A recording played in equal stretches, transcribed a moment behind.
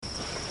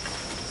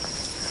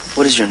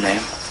What is your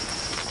name?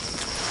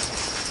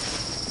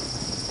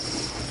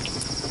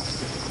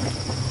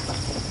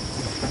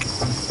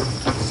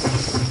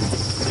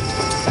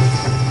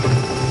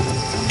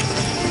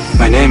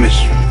 My name is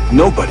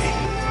Nobody.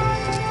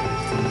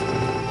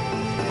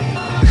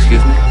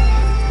 Excuse me?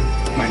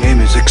 My name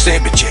is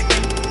Exabichik.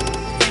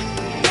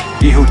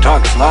 He who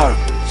talks loud,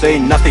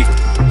 saying nothing.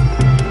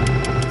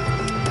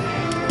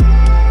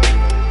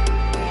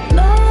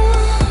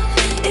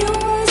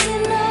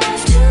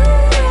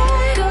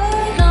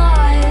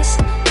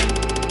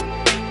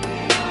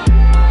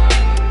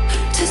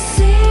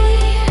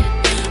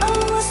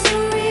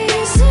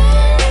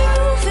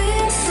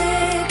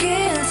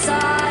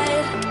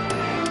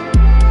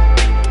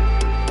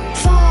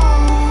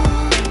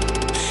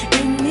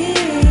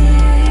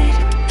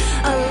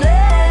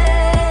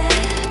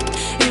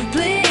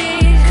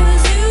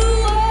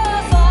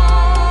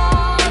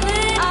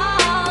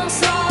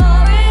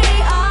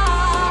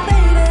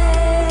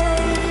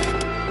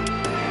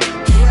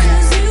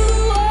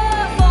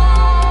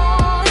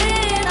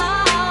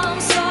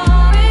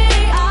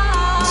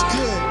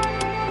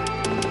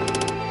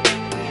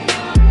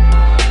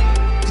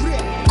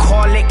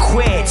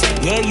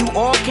 Yeah, you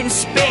all can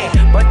spit,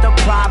 but the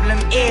problem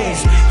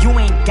is you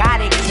ain't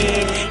got it,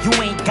 kid. You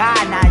ain't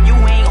got, now you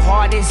ain't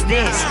hard as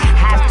this.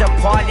 Have to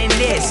pardon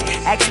this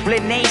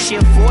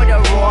explanation for the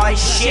raw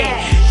shit.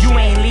 You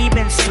ain't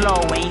leaving slow,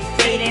 ain't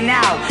fading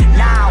out.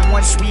 Now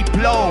once we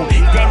blow,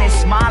 then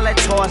it's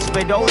Molotovs.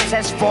 For those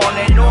that's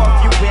falling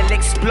off, you will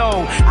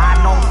explode. I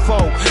know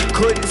folk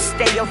couldn't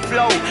stay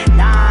afloat.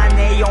 Nah,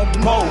 they on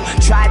boat,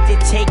 tried to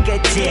take a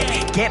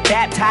dip, get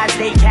baptized,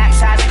 they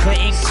capsized,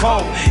 couldn't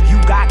cope. You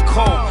got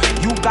coke,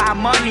 you got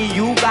money,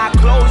 you got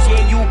clothes,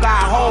 yeah, you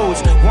got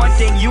hoes. One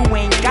thing you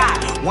ain't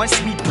got,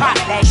 once we pop,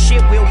 that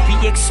shit will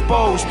be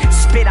exposed.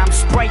 Spit I'm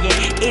spraying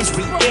is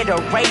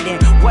reiterating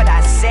what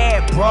I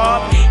said,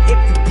 bruh. If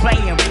you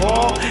playing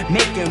ball,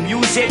 making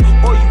music,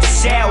 or you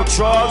sell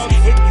drugs,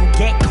 if you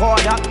get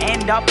caught up,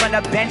 end up on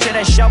the bench of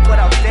the shelf where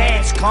the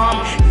feds come.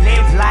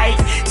 Live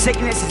life,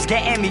 sickness is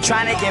getting me,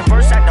 trying to get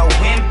verse out the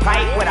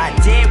windpipe. What I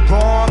did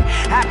wrong,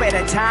 half of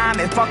the time,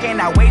 and fucking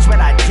I waste what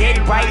I did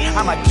right.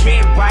 I'm a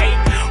kid, right?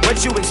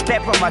 What you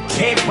expect from a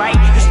kid, right?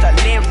 Just to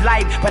live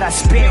life, but I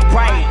spit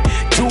right.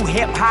 Do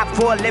hip-hop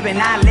for a living,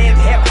 I live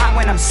hip-hop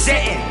when I'm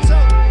sitting.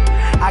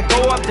 I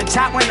go up the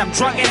top when I'm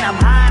drunk and I'm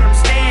high and I'm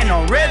staying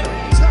on rhythm.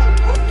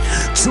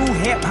 Do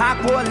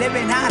hip-hop for a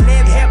living, I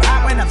live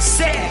hip-hop when I'm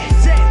sitting.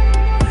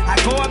 I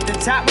go up the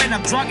top when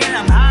I'm drunk and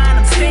I'm high and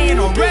I'm staying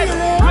on rhythm.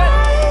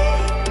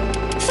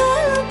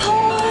 Fell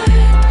apart,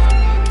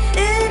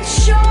 it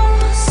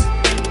shows.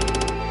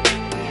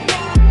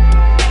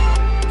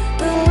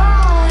 The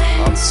light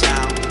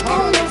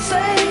on the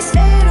face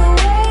ate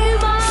away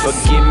my soul.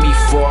 Forgive me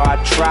for I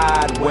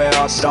tried,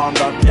 well done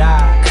or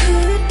die.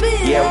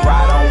 Yeah,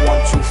 right on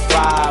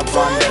 125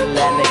 under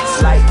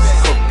Lennox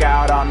lights. Cook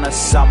out on a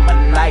summer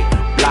night,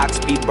 blocks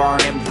be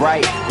burning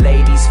bright.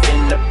 Ladies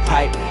finna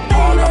pipe,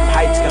 all them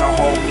heights gonna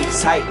hold me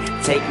tight.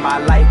 Take my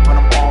life when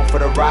I'm on for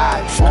the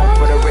ride. On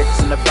for the rich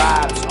and the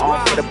vibes,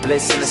 on for the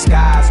bliss in the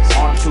skies.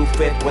 On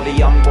 2/5 where the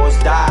young boys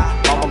die.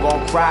 Mama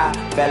gon' cry,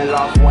 fell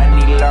off when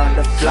he learned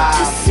to fly.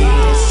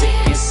 Feeling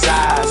sick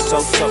inside, so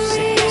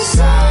sick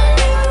inside.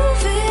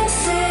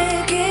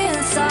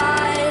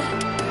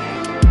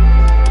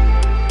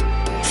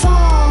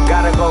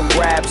 Gotta go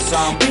grab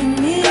some,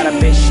 got a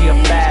bitch, she a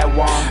bad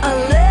one.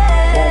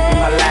 Won't be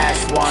my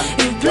last one,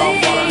 don't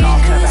falling off,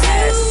 never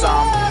had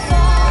some.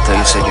 I thought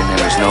you said your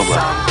name was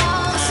Nobody.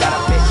 Got a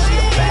bitch, she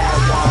a bad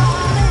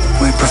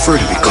one. We prefer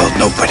to be called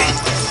Nobody.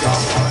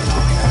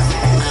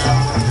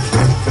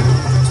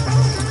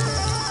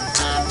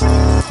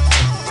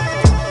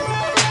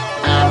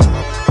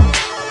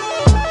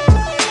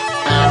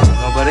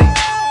 Nobody?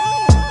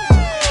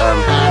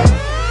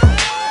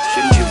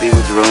 Shouldn't you be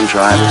with your own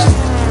tribe or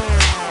something?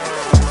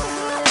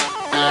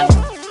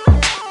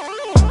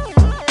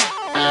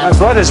 My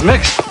blood is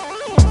mixed.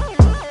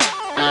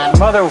 My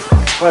mother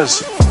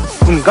was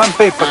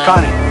Ungampe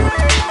Pakani.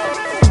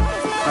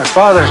 My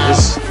father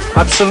is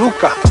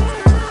Absoluka.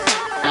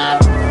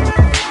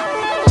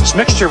 This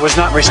mixture was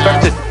not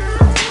respected.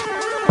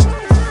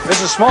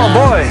 As a small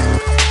boy,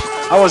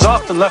 I was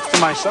often left to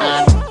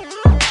myself.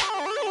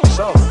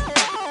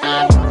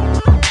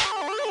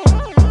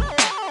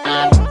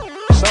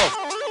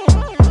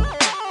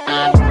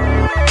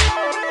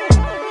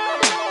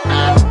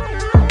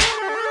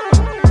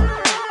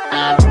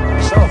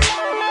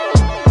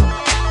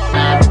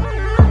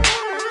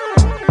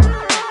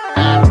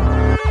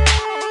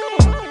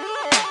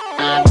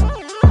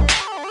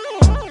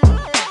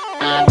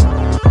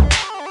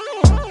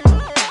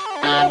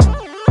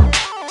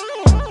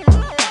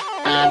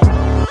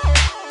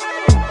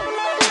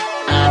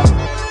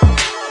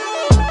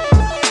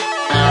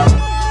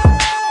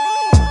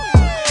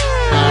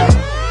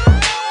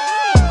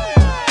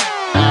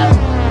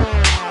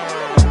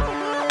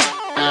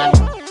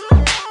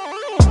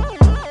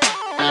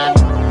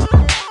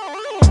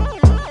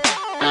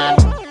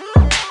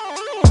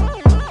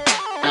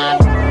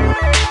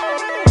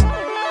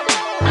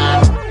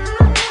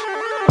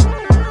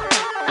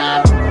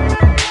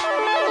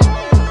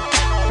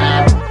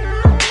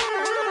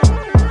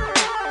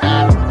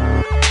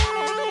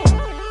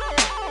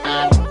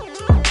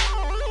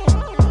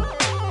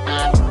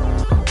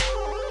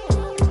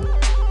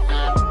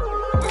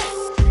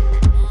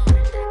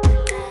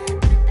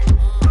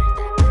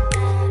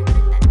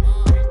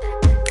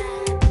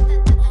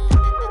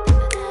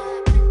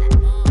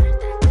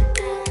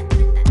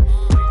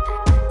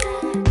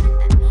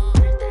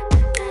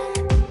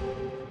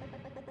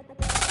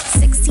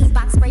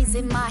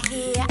 in my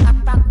hair. I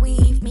rock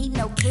weave, me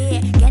no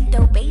care.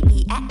 Ghetto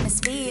baby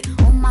atmosphere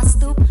on my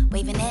stoop,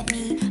 waving at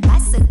me.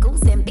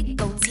 Bicycles and big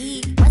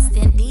goatee. West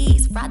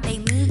Indies, Friday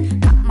me.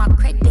 Got my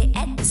credit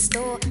at the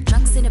store.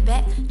 Drunks in the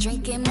back,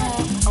 drinking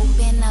more.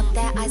 Open up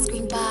that ice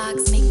cream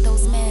box, make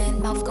those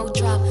men mouth go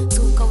drop.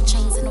 2 gold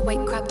chains and a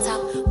white crop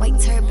top, white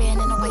turban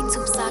and a white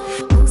tube sock.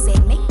 Who say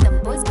make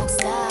them boys go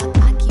stop?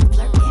 I keep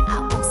flirting, I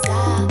won't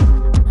stop.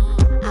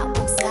 I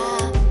won't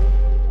stop.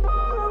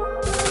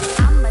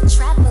 I'm a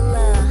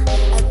traveler,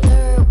 a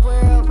third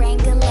world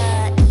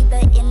wrangler.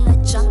 Either in the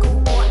jungle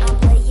or I'm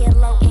laying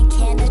low in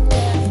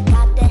Canada.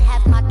 Gotta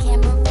have my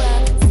camera.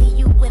 See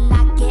you when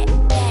I get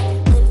back.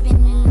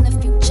 Living in the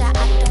future,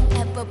 I don't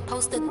ever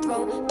post a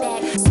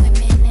throwback.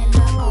 Swimming in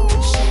the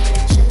ocean,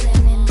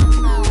 chilling in the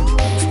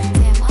mountains.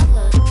 Damn, I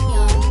look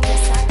young.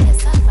 Guess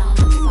I found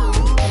the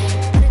fountain.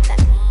 Put it that,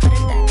 put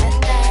it that, that,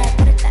 that,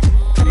 put it that,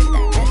 put it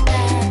that, that,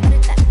 that, put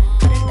it that,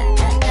 put it that,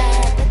 that,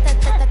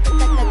 that.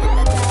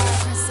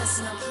 Princess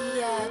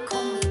Nokia,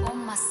 call me on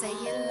my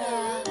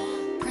cellular.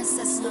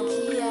 Princess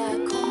Nokia,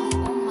 call me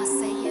on my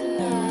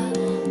cellular.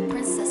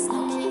 Princess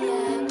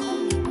Nokia, call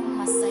me on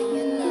my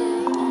cellular.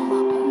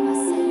 On my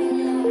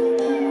cellular.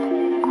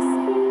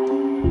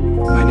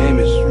 My name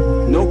is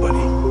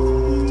Nobody.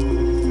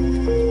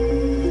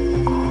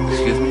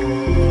 Excuse me?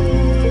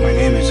 My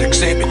name is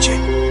Exebice.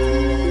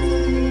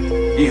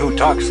 He who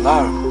talks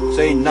loud,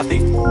 say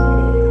nothing.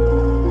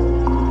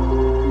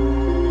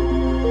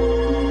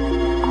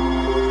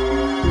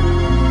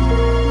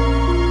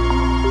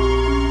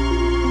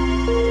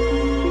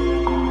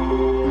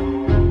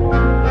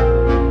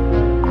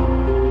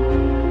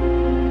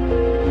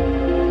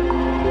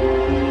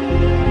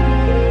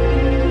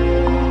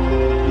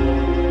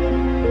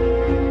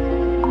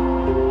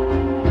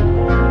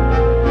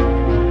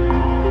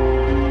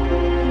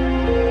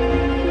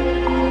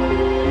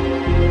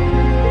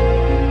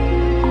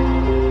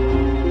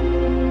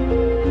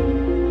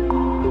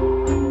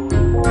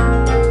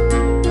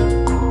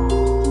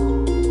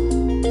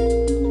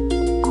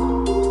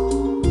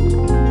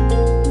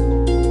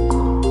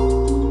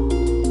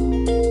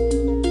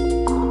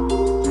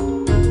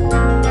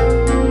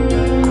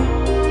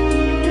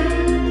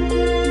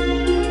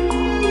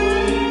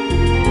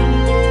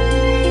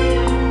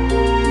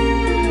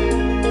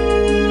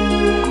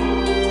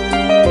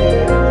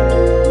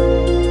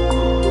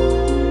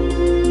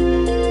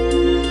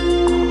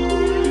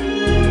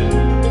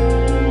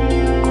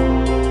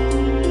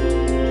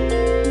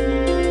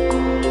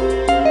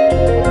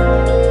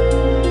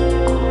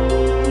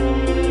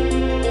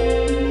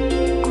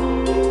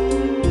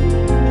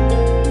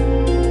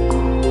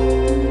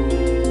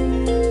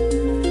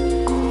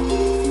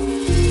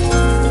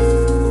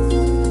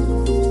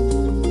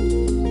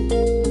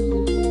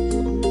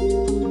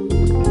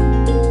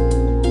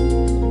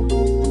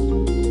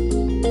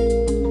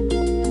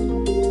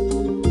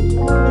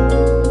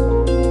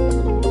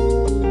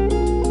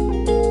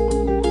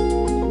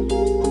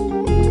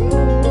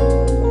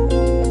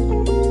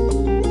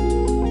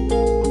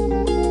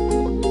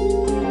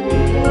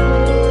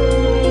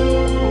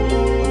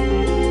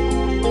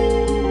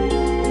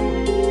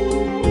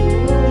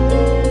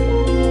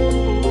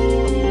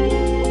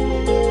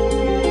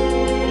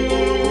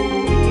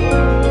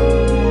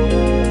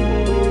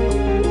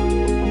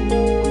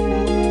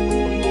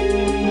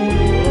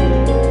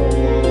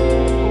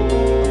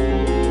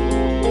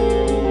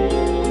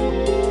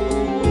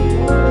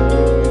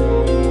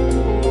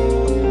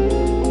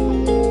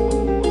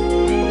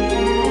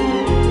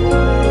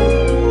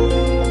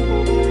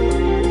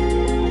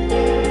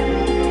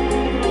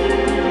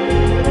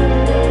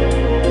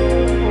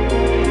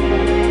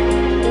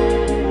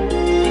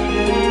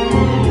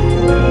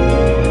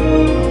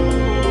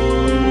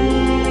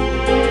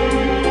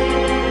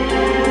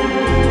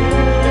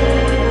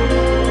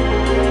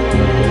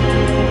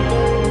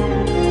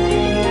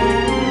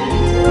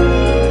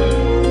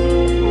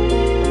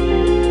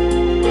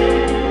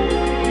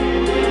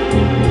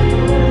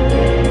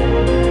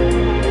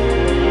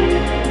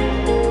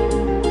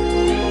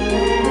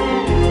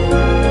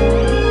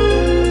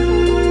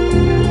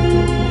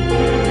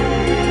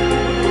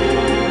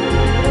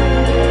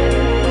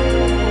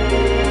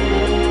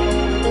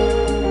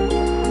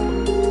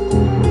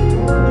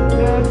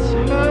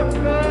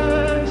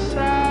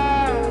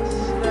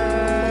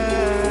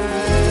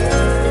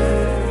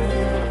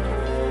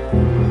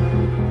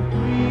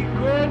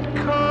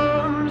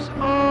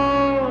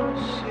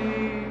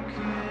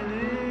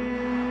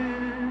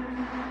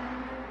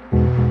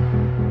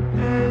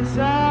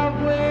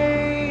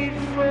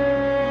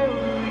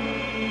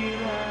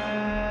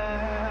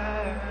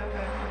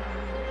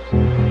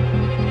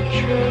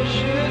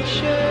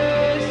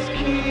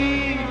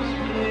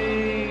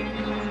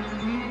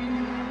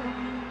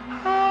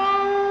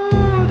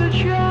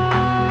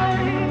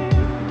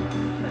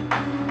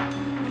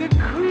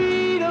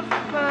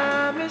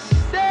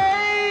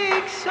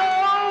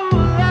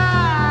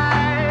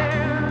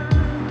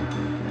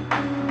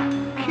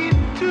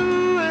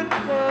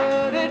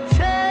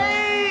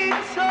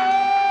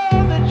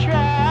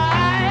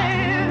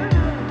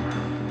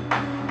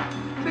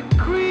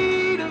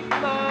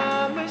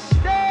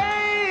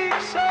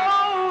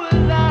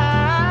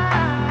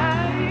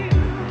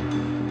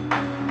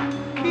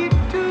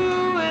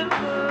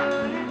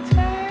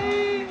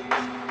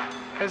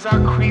 As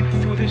I creep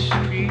through the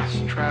streets,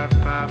 drive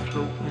by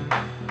floating.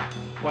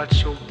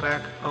 Watch your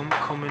back, I'm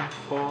coming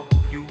for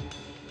you.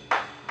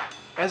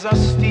 As I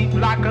steep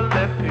like a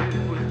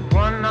leopard with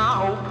one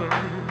eye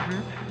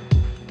open,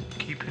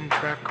 keeping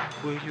track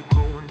of where you're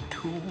going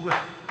to.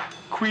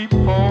 Creep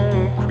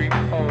on,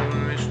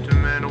 Mr.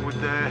 Man over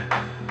there,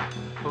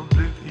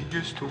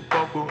 oblivious to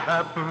what will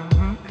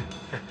happen.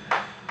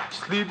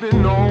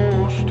 Sleeping,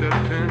 no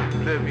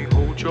stepping, let me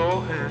hold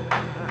your hand.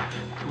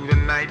 Through the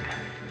night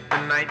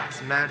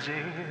is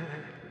magic.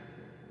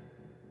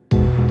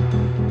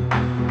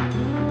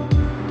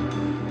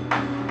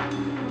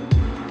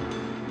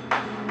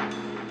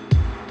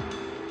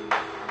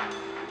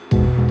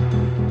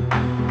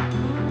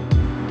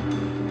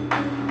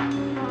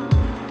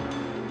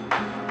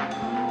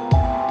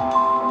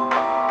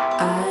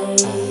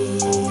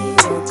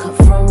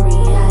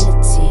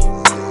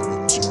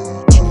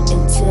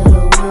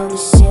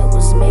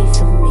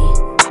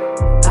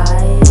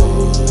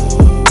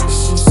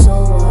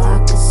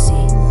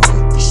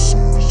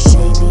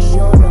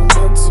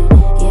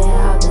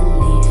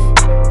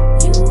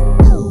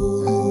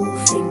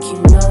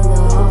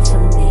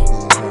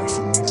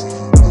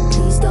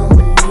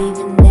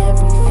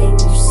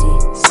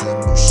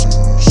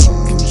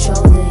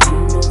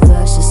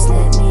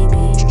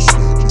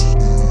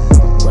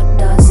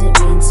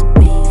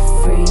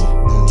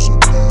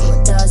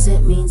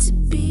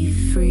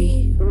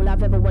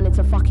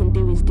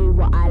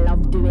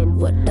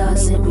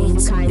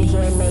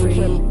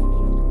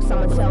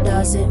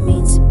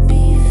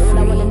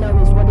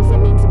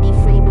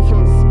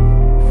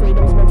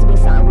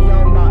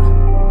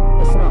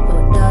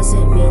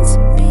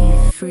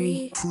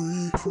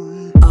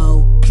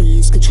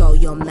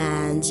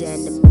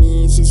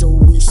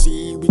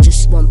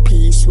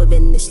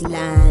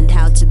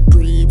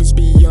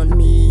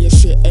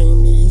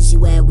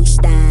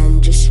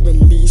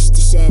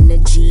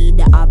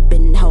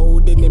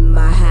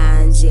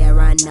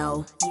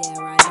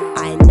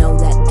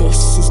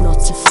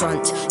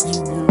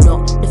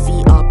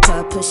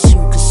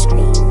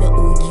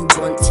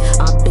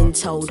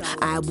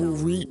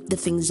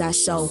 I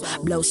sow,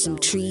 blow some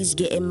trees,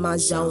 get in my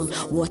zone.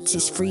 What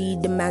is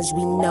freedom as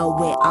we know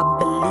it? I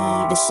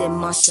believe it's in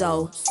my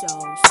soul.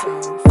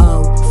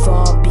 Oh,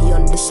 far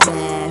beyond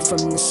despair.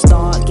 From the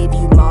start, gave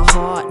you my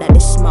heart. That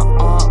is my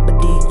art,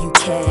 but do you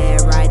care?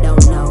 I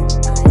don't know.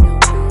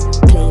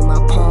 Play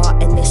my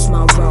part and it's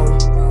my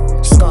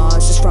role.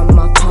 Scars just from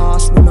my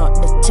past will not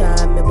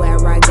determine where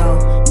I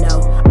go.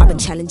 No, I've been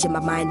challenging my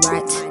mind,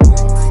 right?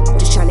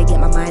 Just trying to get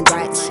my mind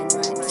right.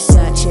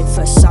 Searching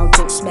for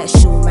something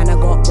special, man, I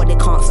got what they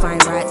can't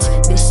find, right?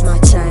 This my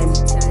time.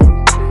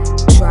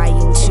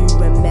 Trying to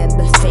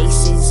remember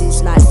faces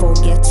is like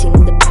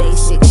forgetting the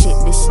basic shit.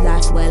 This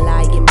life, well,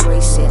 I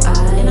embrace it.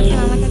 And I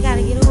feel like I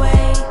gotta get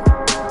away.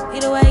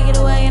 Get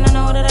away, and I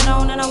know that I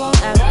don't and I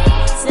won't ever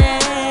say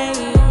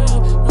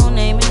your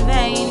name in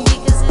vain,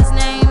 because his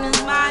name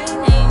is my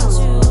name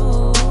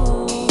too.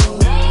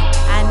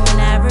 And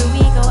whenever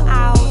we go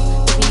out,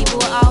 the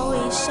people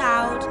always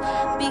shout,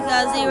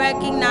 because they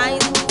recognize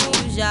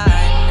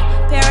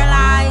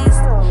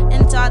paralyzed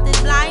and taught that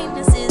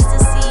blindness is to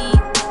see.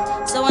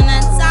 So when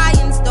that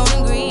science don't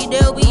agree,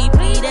 they'll be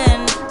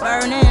pleading,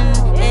 burning,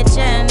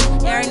 itching,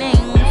 yearning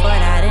for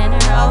that inner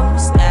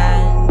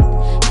understand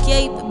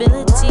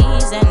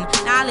capabilities and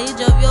knowledge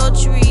of your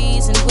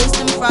trees and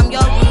wisdom from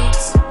your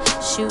roots.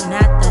 Shooting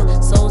at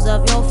the soles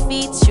of your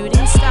feet,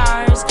 shooting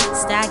stars,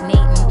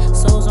 stagnating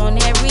souls on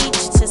their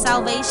reach to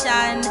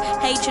salvation.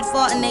 Hatred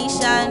for a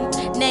nation,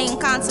 name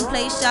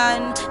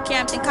contemplation,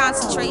 camped in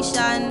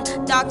concentration,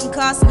 dark and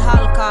cost and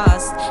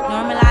holocaust,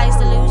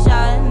 normalized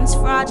illusions,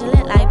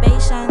 fraudulent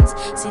libations.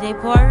 See they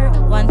pour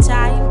one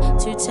time,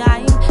 two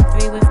time,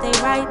 three if they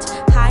right,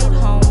 hide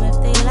home if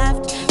they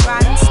left,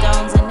 rotting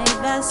stones in their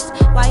vest,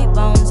 white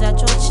bones at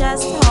your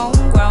chest,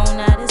 homegrown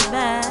at its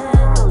best.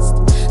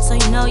 So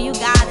you know you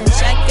gotta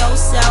check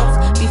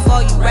yourself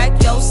before you wreck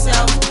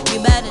yourself.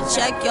 You better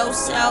check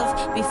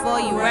yourself before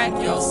you wreck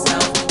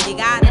yourself. You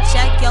gotta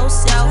check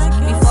yourself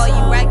before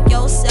you wreck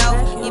yourself.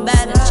 You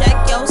better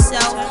check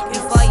yourself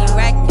before you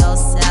wreck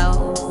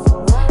yourself.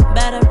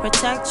 Better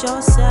protect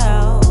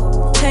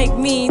yourself. Take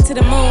me to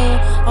the moon.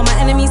 On my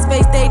enemy's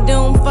face, they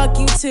doom. Fuck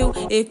you too.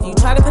 If you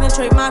try to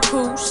penetrate my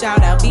crew,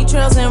 shout out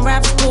B-Trails and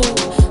rap school.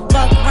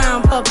 Fuck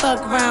around, fuck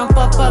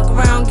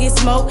around, get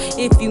smoked.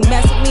 If you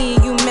mess with me,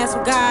 you mess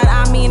with God.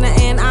 I mean,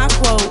 and I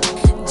quote,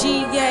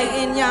 G-A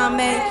and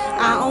Yame,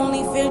 I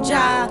only fear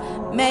Jah.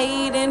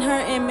 Made in her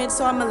image,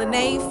 so I'm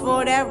melanate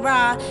for that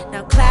raw.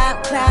 Now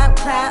clap, clap,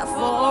 clap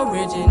for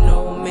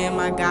original man.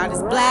 My God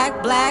is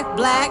black, black,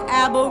 black,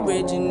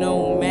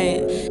 aboriginal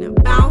man.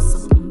 Now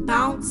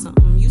bounce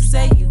something. You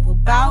say you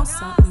about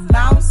something,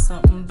 bounce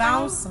something,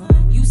 bounce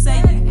something. You say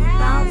you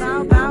bounce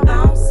something,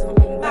 bounce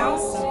something.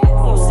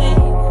 You say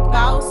you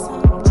about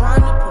something,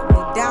 trying to put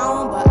me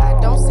down, but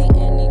I don't see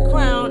any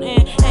crown.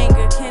 And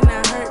anger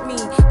cannot hurt me,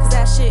 cause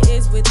that shit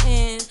is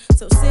within.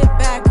 So sit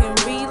back and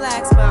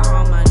relax, but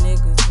all my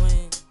niggas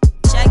win.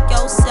 Check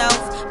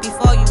yourself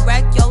before you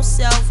wreck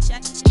yourself.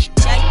 Check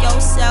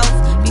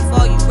yourself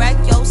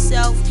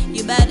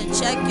better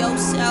check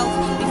yourself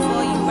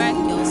before you wreck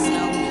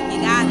yourself. You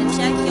gotta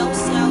check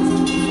yourself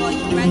before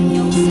you wreck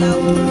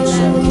yourself. You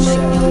better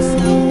check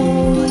yourself before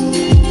you wreck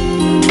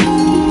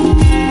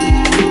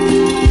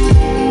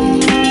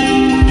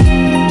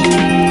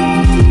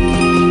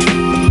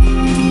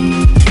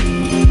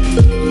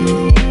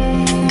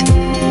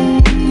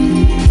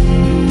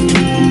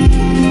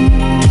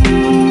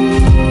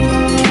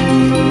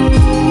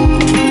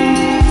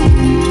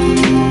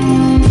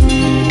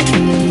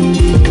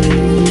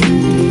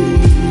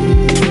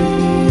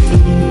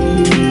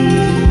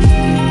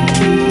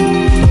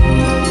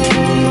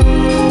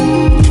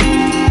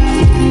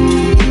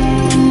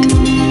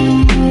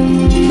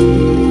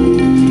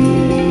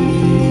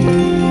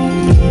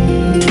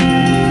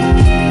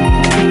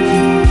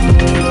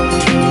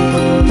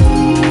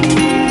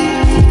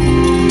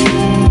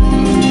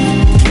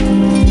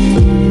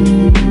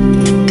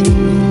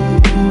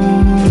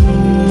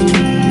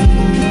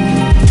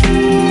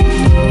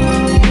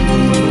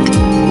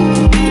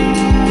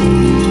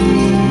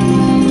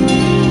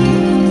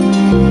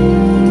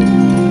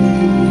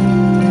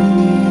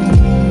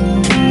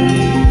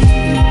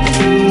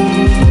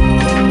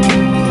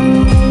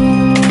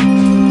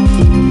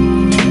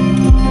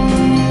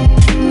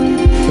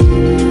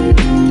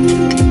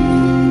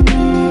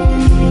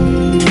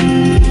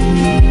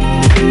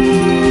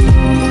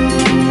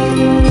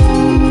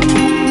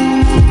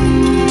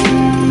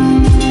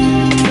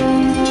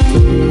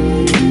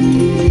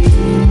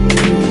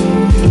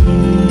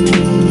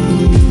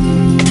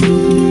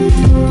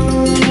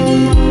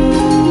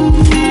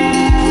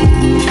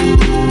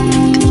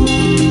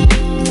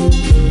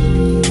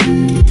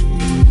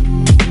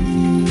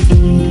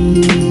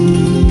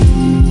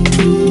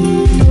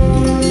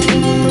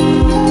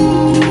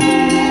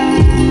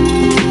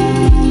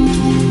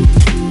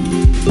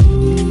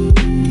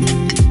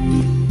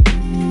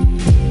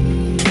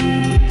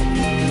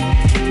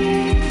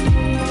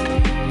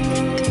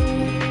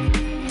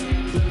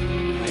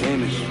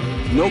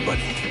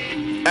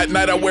At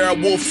night I wear a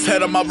wolf's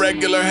head on my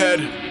regular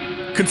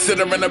head,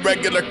 considering a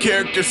regular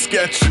character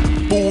sketch.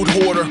 Food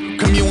hoarder,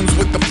 communes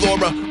with the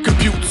flora,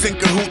 computes in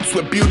cahoots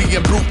with beauty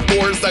and brute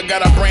force. I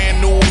got a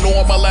brand new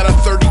normal at a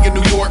 30 in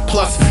New York,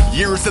 plus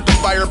years at the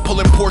fire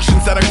pulling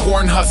portions out of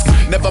corn husk.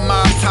 Never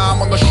mind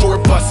time on the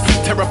short bus,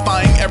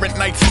 terrifying errant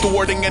nights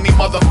thwarting any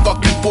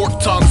motherfucking fork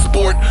tongue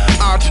sport.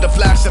 Arch the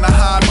flash and a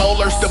high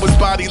molar, still his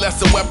body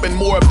less a weapon,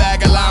 more a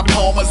bag of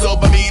lipomas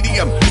over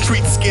medium.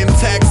 Treat skin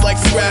tags like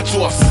scratch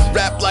offs,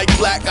 rap like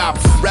black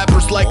ops,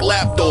 rappers like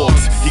lap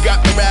dogs. You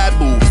got the rad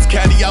moves,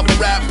 caddy out the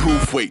rap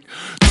proof, wait.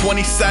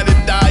 20-sided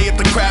die at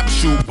the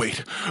crapshoot,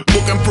 wait.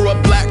 Looking for a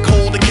black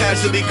hole to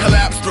casually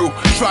collapse through.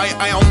 Try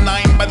Ion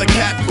 9 by the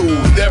cat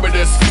food. There it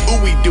is,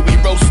 ooey dooey,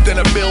 roasting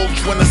a bilge.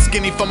 When the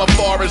skinny from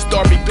afar is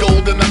Darby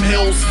Gold in them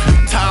hills.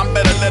 Time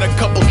better let a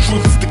couple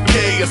truths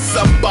decay, or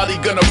somebody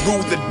gonna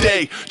rule the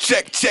day.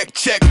 Check, check,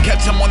 check,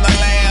 catch him on the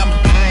lamb.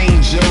 I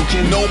ain't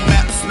joking. No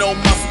maps, no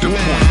mustard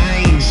point.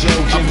 I ain't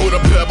joking. I put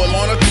a pebble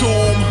on a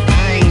tomb.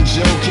 I ain't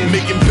joking.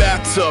 Making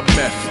bathtub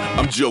meth,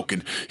 I'm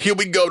joking. Here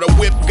we go, the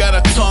whip got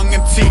a tongue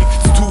and teeth.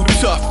 It's too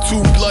tough,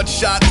 two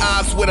bloodshot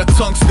eyes with a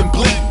tungsten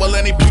bleed. Well,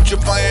 any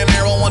putrefying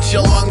arrow wants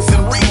your lungs in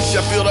reach.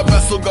 I feel the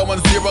vessel going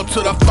zero to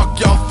the fuck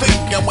y'all think.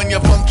 And when your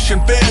function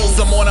fails,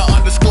 I'm on an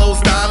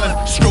undisclosed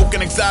island,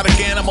 stroking exotic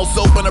animals,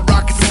 open to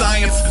rocket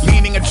science.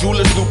 Leaning a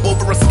jeweler's loop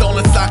over a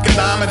stolen stock of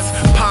diamonds.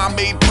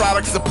 Palm-made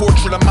products, a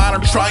portrait of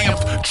modern triumph.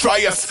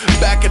 Try us,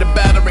 back at a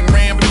battering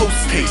ram,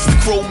 post-haste,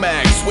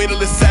 Cro-Mags. Wait till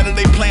this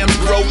Saturday plans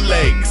grow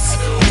legs.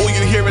 All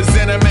you hear is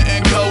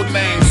intermittent code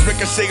names,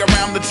 ricochet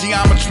around the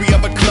geometry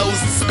of a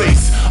closed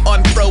space.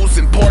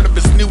 Unfrozen, part of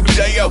his new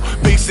J.O.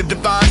 Base of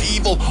divine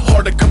evil,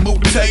 heart of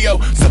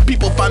Kamuteo. Some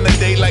people find the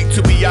daylight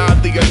to be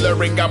oddly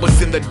alluring. I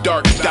was in the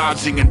dark,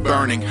 dodging and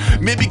burning.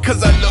 Maybe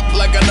cause I look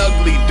like an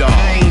ugly dog.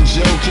 I ain't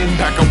joking.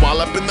 Pack a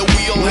wall up in the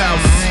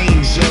wheelhouse. I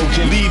ain't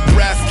joking. Leave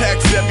brass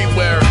tacks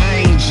everywhere.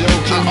 I ain't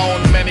joking. I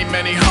own many,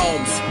 many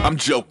homes. I'm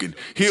joking.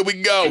 Here we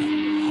go.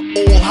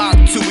 All hot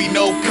tooey,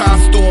 no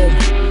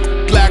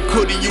costume. Black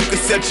hoodie, you can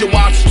set your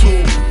watch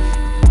to.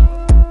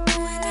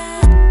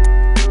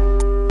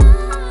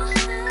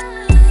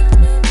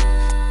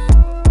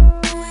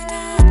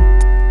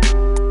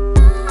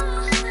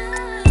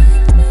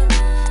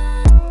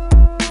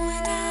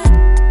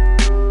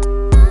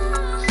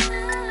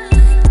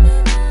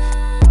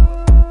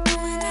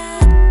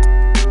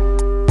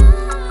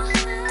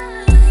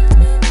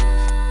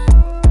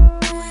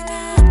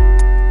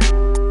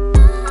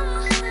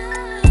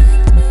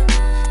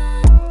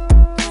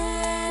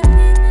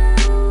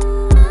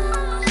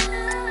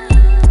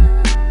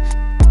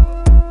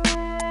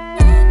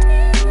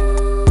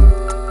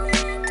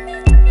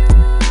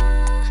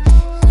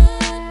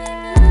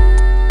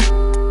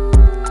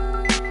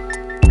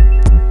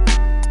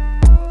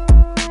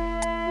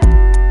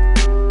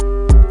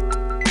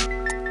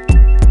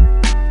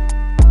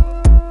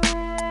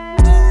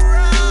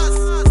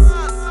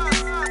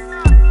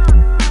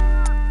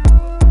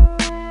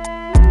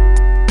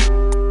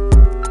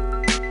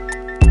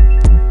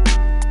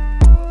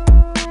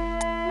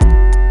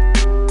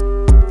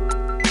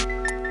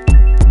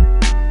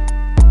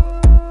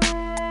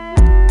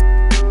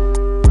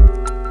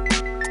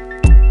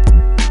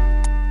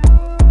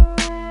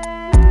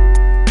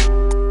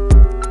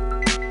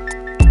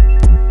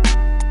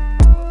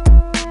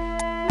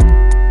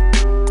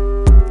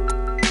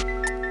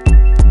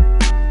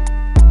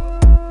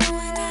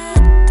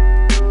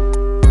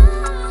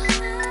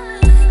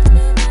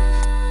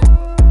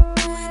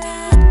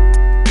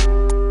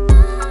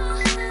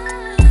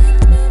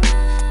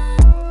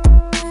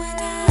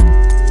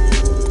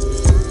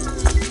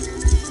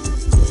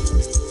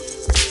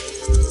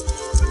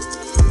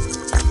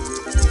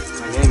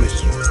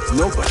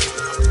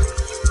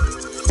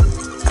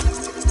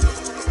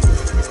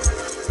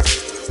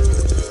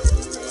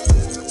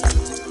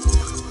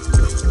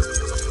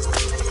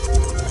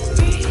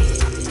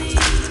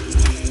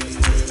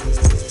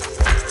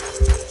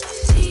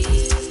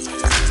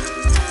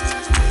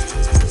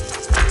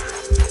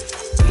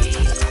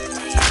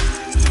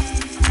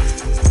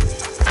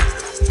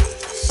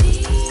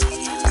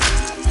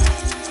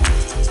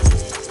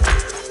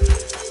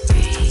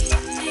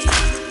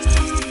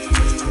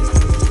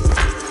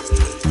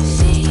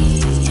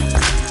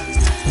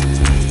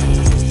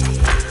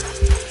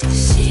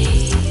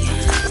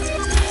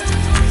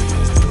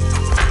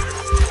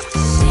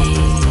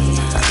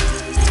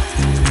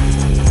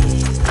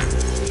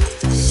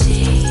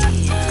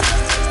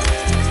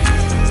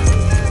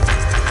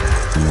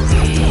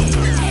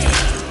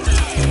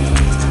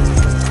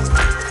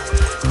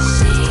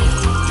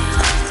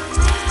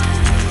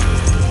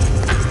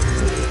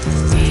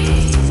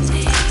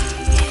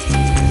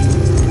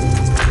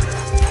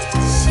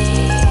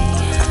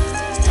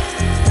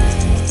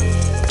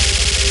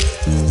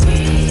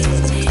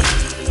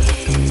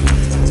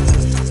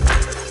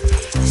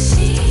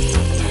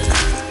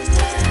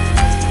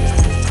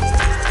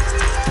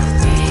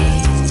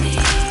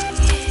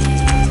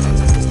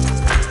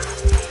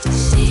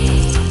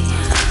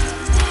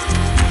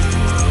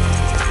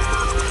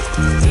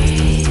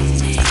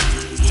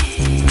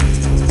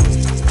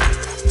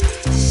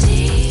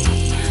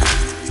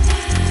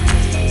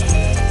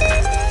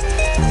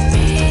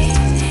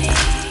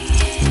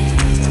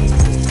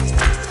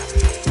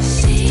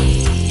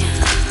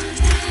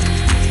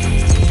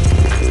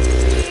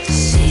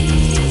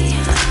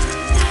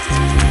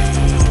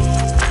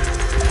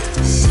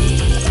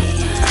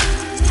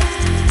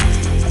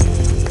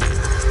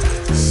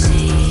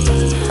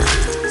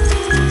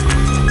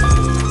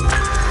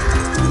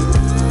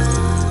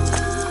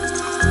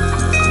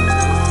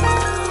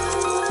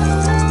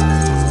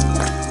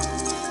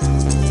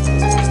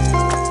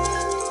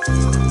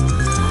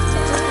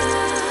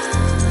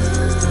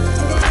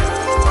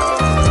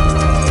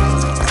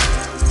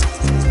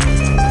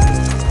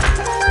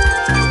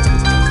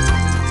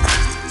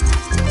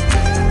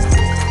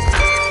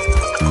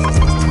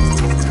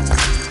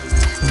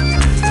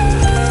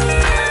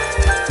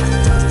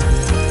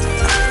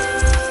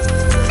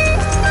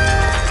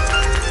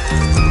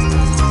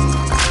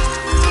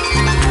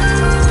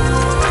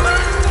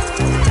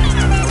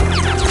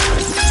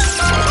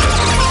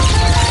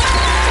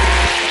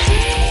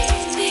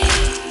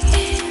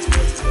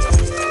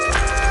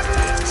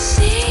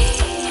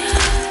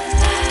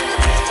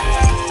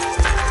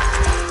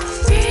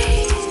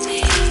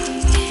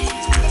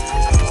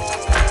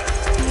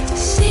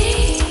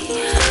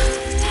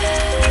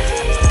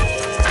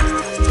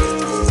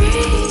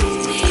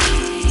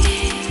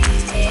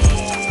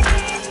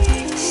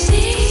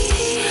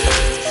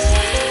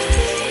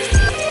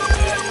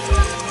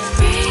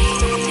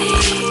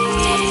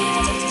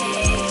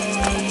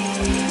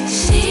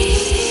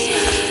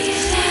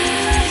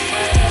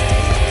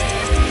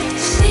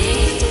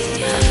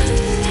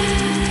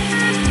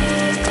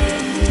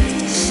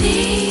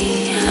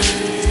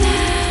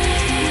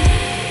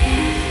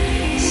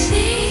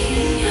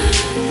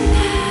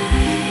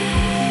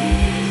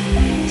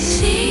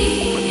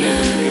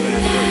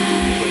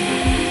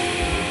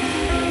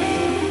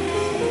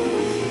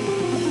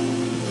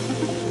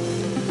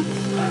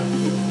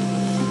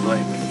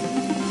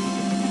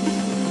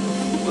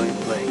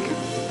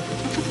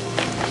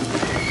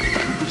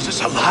 Is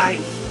this a lie?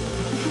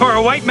 Or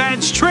a white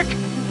man's trick?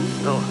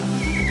 No.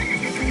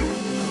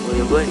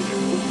 William Blake.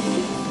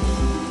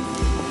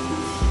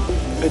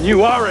 Then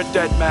you are a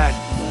dead man.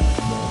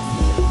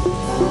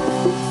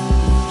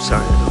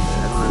 Sorry, I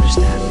don't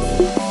understand.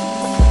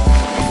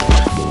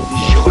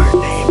 Is your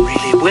name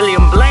really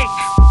William Blake?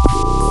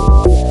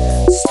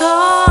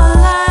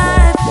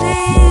 Starlight,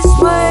 please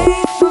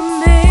wait for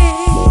me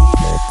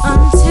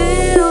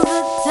until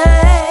the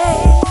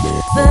day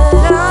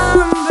that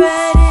I'm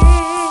ready.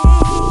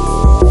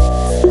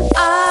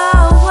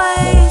 I'll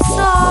wait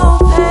so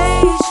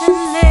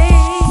patiently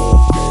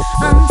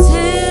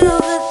until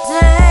the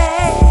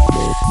day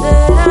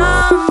that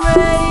I'm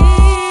ready.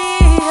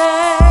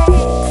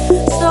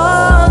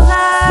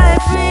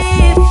 Starlight,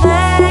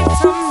 reflect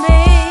on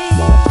me,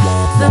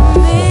 the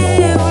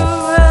mirror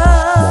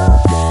of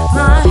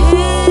my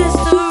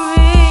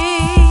history.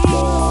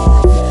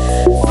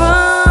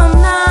 From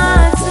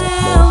night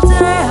till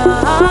day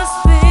I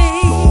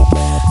speak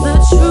the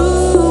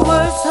true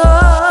words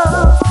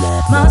of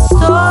my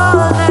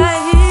starlight.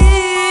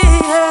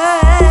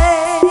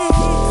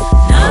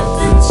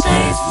 Nothing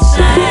stays the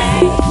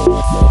same,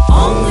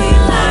 only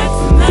life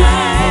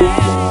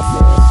remains.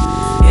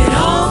 It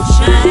all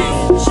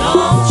change,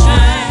 all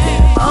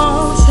change,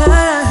 all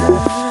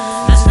change.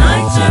 As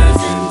night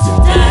turns into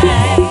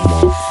day,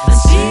 the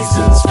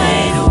seasons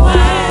fade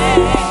away.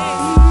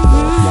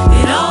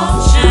 It all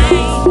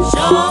change,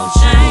 don't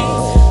change.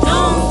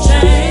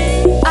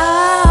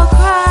 I'll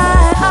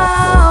cry,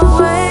 I'll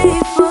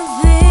wait for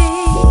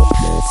thee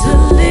to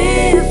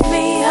lift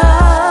me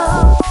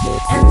up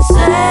and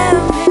set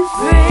me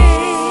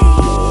free.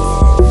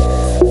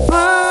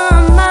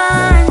 From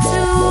mind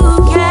to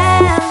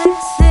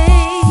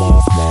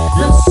galaxies,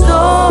 the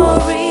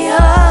story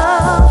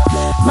of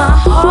my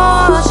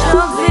heart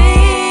shall be.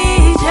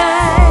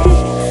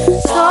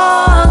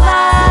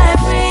 Starlight,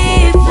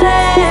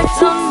 reflect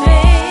on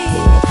me,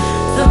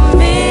 the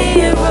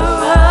mirror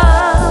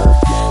of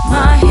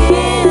my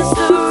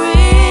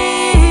history.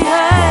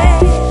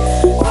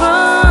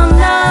 From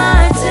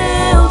night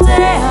till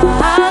day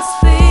I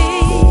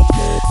speak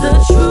the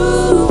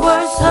true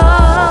words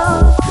of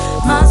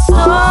my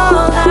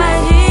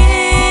starlight.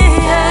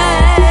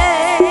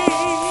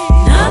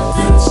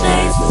 Nothing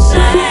stays the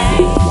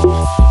same,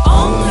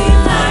 only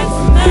life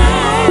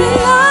remains.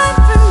 Life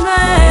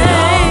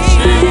remains.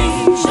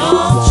 It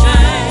all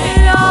change,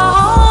 it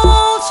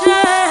all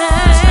change.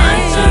 As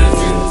night turns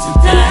into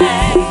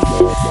day,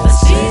 the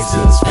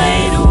seasons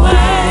fade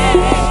away.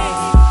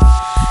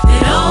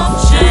 It all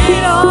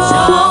change,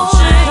 don't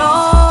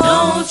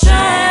change.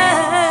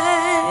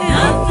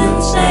 Nothing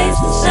stays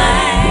the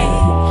same,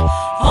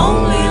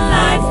 only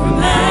life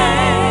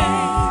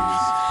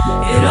remains.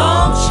 It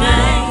all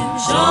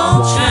change,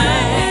 all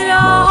change, it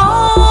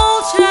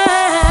all change.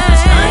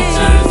 As night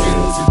turns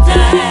into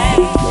day,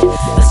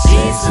 the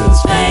seasons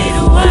fade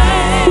away.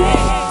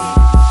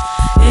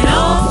 It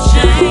all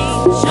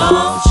change,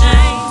 don't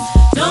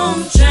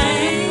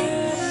change.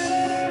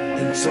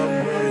 And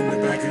somewhere in the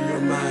back of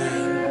your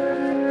mind,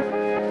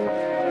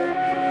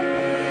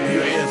 you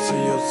answer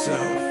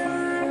yourself,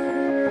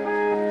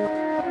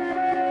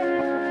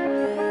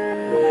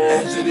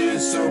 as it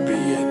is, so be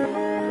it.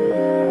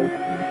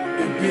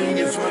 If being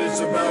is what it's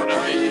about,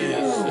 I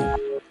is.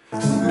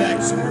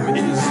 Maximum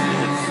is.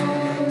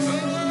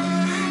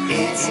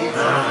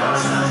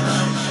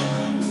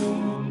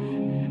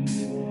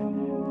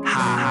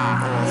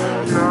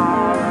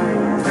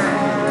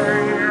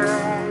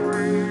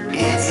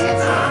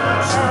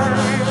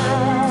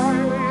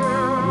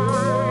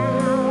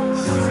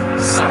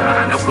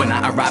 When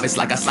I arrive, it's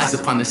like I slice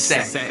upon the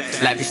set.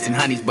 Lavished in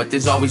honeys, but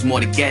there's always more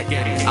to get.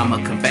 I'm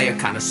a conveyor,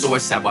 kind of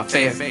source, how I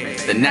fare.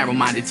 The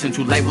narrow-minded tend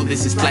to label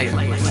this as player.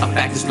 A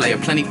fact displayer,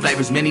 plenty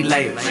flavors, many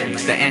layers.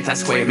 The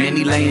anti-square,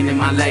 many laying in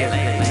my layer.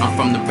 I'm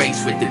from the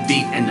race with the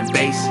beat and the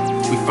bass.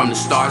 We from the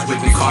stars,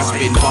 whipping cars,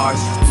 spitting bars.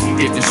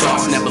 Different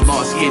sauce, never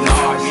lost, getting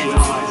ours.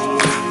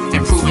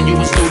 And proving you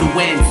was due to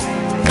win.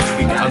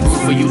 A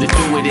groove for you to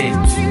do it in.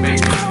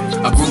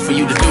 A groove for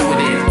you to do it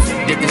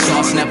in. Different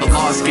sauce, never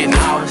lost, getting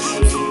ours.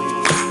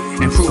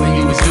 And proving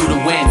you was due to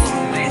win.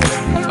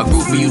 A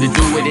groove for you to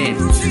do it in.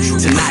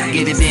 To not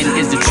get it in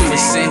is the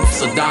truest sin.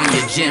 So don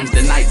your gems,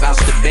 the night vows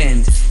to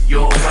bend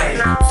your way.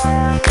 Yeah,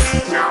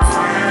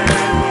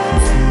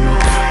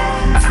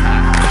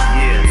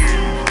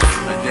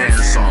 a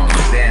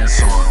dance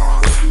song.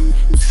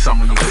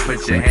 Someone you can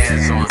put your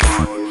hands on.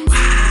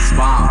 It's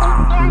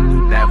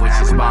bomb. That which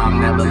is bomb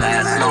never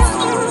lasts long.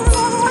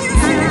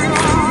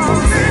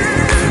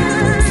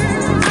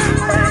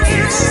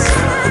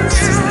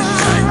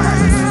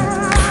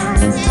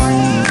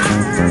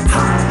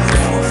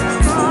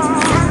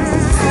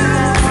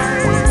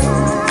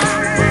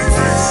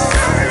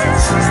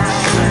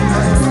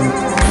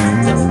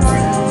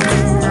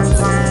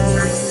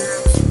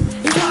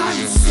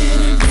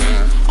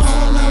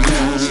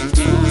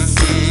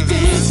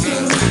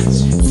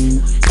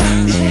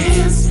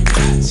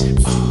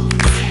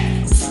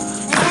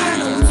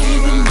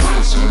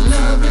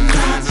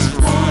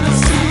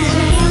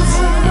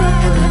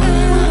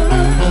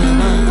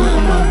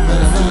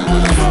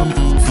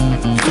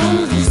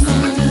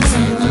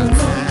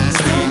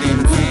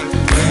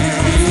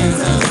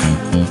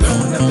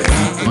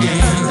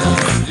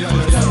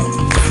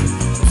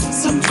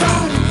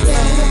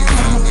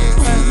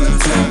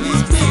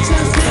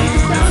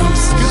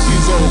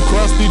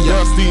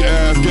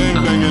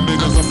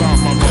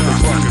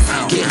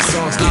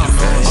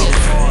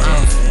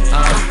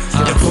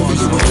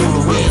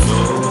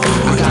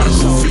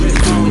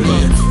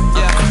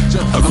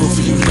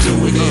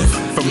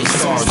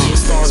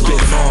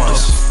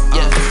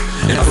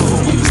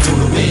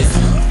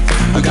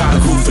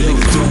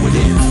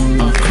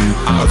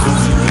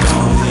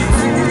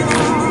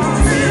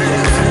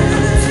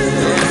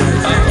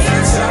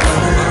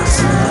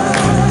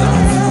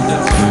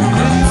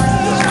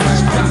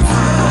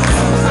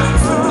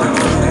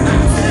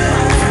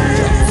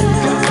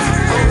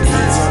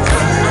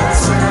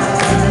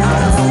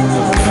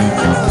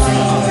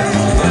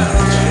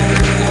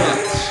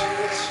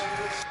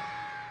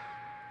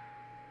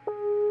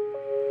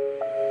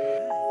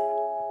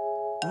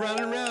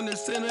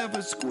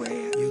 a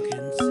square. You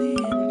can see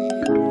it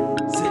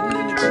sitting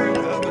in the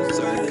corner of a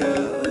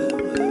circle.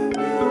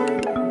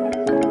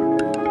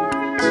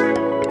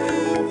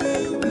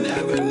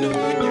 Never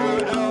knowing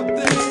you're out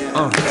there.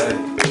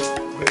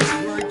 But it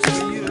works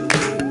for you.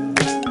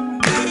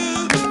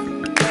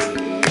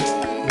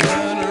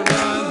 Run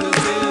around the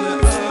center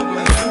of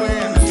a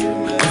square. You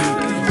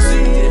can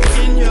see it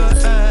in your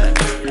eye.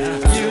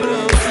 You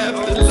don't have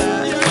to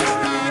lie.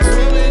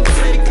 Wanna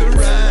take a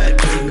ride?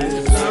 As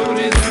slow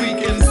as we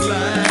can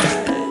slide.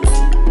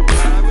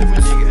 Fly with my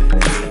nigga.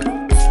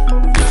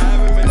 Fly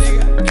with my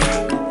nigga.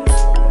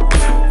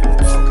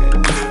 Okay.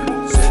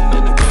 Sitting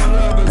in the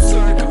corner of a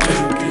circle.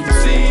 You can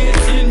see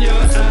it in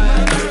your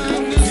eye.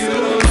 You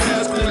don't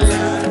have to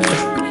lie.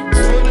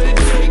 Wanna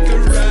take a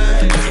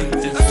ride?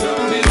 As slow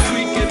as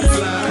we can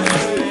fly.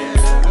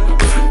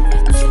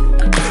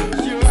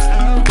 You're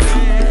out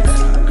there.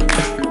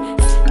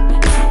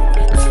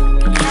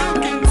 You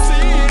can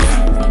see it.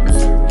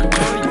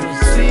 Oh, you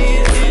see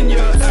it in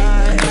your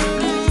eye.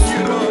 You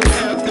don't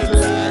have to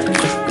lie.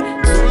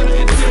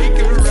 Wanna take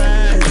a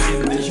ride?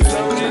 As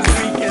slow as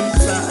we can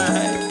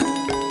fly.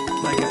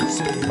 Like I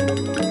said,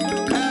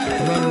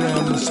 run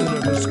around the center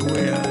of a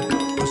square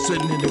or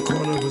sitting in the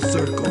corner of a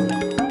circle.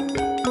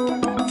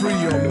 Free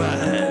your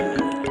mind.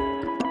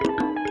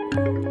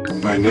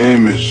 My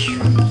name is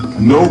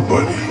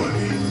Nobody.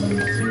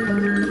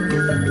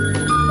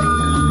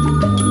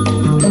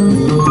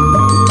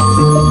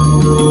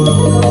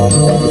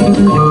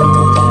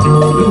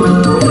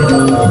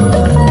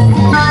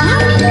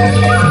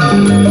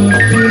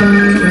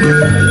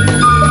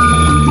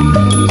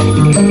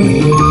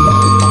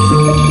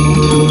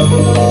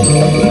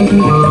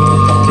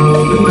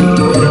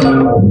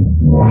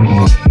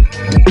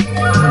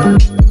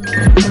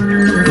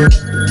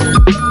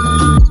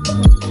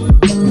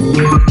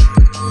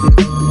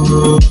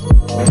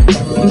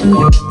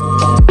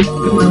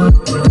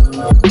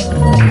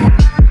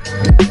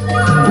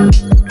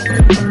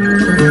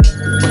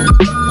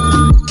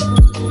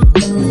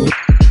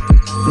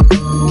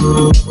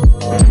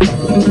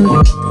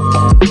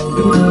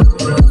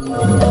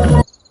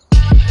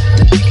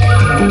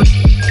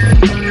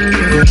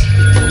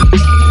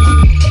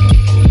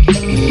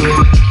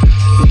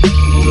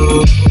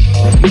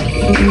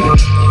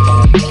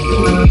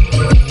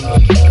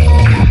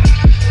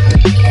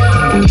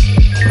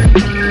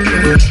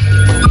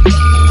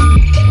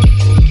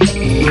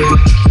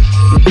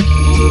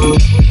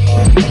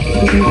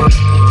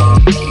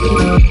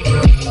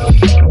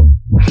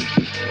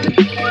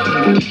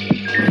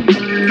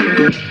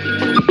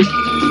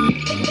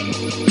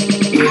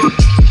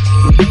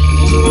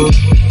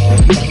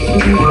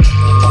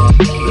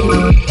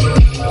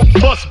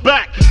 Bust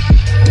back.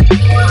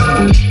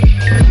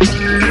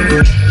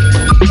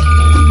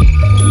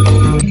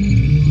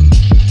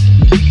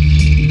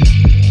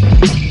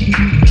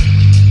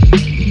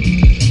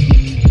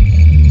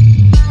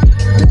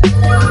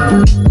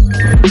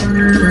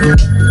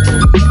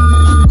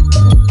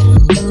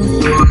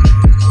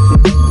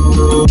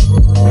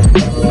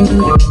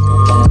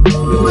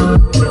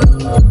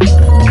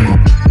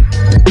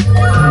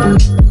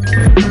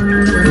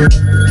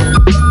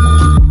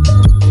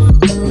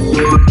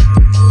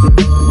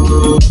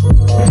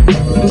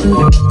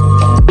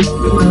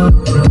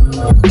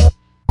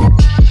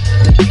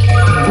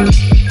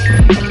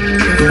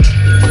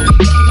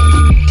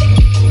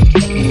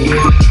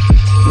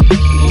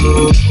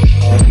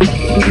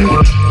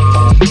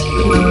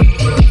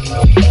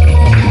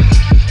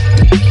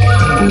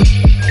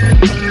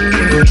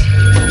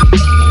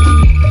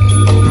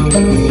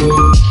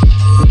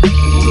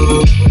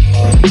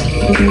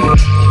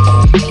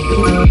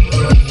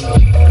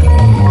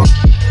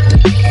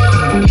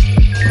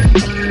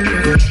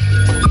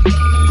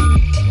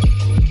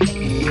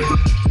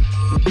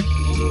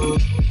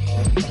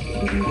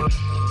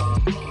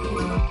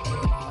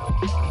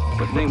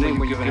 What name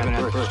were you given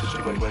at birth,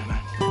 stupid white man?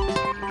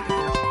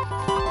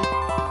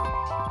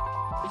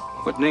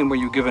 What name were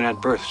you given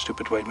at birth,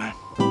 stupid white man?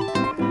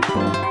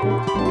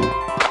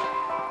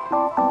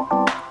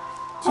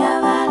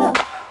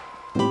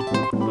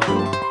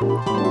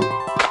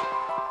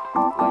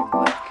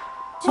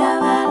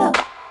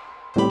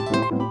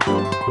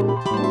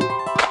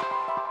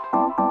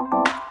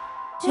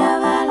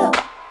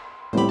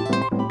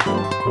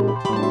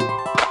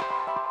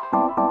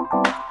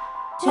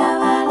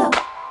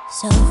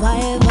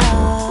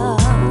 Survivor,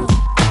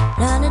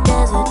 not a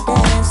desert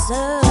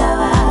dancer.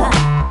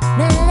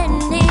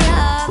 Millennia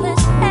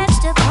is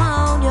etched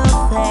upon your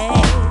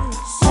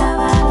face.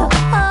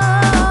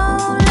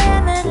 Oh,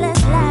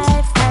 limitless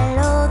life,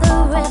 follow the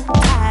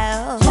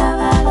reptile.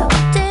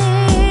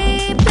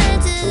 Deep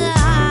into the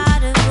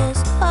heart of this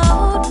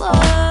old world.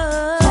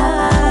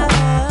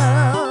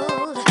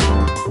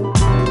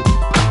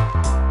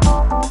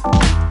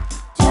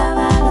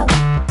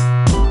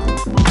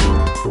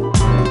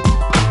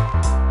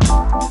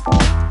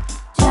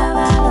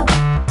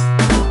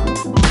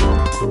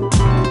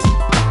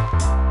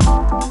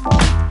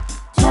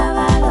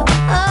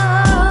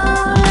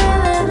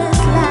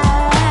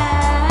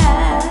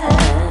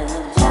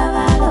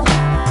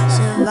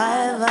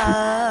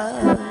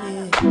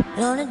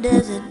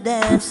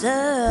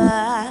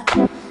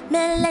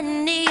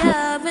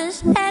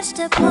 etched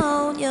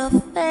upon your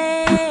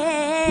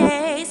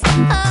face.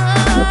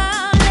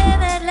 Oh,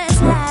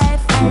 limitless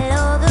life,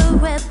 follow the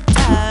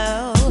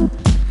reptile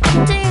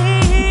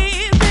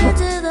deep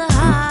into the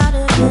heart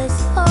of this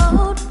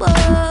old world.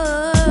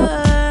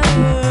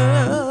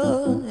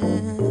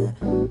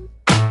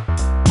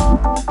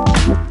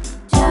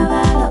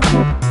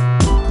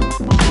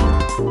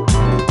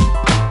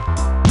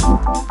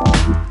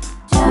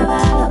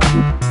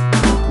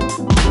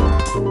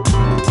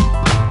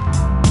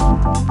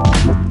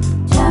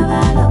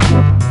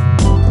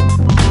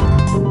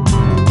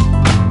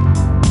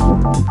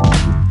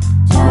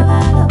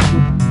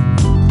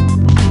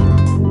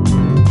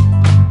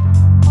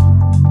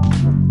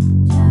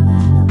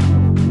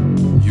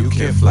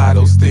 Fly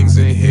those things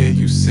in here,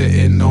 you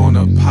sitting on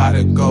a pot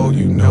of gold.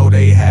 You know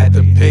they had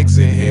the pigs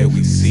in here,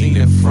 we seen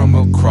it from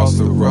across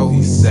the road.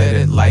 He said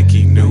it like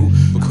he knew,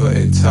 but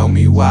couldn't tell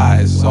me why.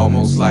 It's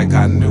almost like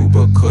I knew,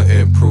 but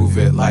couldn't prove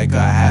it. Like a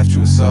half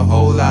truth's a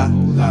whole lot.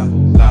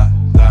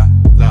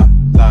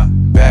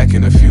 Back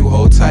in a few,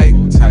 hold tight.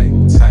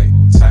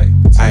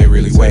 I ain't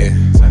really waiting,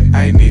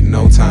 I ain't needing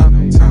no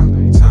time.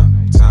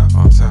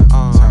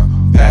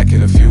 Back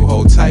in a few,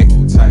 hold tight.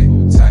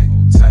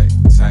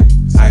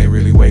 I ain't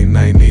really waiting,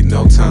 I ain't need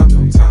no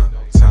time.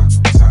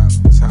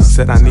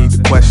 Said I need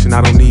the question,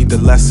 I don't need the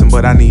lesson,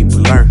 but I need to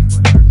learn.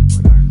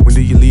 When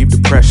do you leave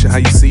the pressure? How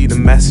you see the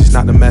message,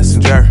 not the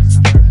messenger?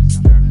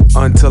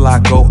 Until I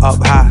go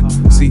up high,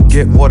 see,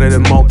 get water to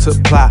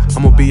multiply.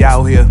 I'ma be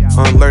out here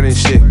unlearning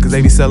shit, cause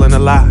they be selling a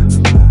lie.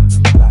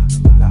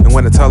 And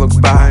when I tell them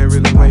goodbye, I ain't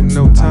really waiting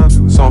no time.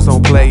 Songs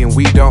don't play and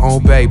we don't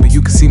obey, but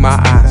you can see my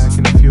eyes.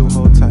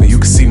 But you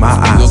can see my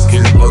eyes.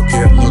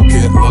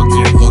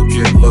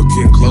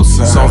 Looking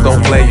closer. Songs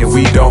don't play and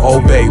we don't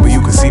obey, but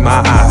you can see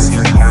my eyes. You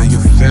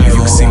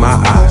can see my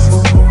eyes.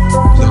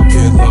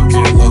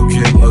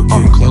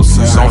 Looking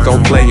closer. Songs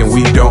don't play and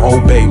we don't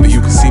obey, but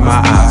you can see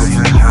my eyes.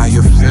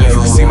 You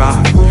can see my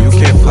eyes. You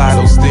can't fly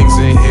those things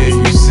in here.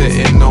 You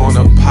sitting on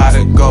a pot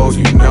of gold.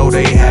 You know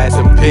they had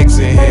the pigs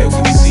in here.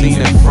 We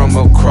seen it from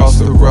across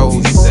the road.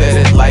 He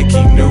said it like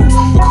he knew,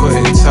 but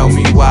couldn't tell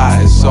me why.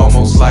 It's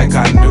almost like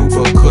I knew,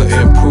 but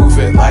couldn't prove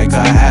it. Like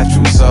a half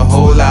truth's a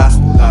whole lot.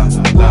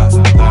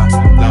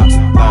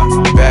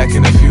 Back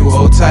in a few,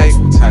 hold tight.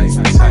 I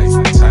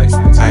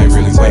ain't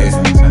really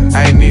waiting,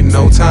 I ain't needing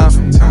no time.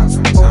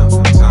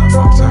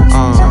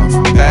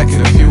 Back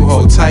in a few,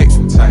 hold tight.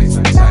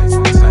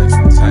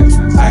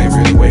 I ain't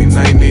really waiting,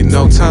 I ain't needing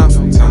no time.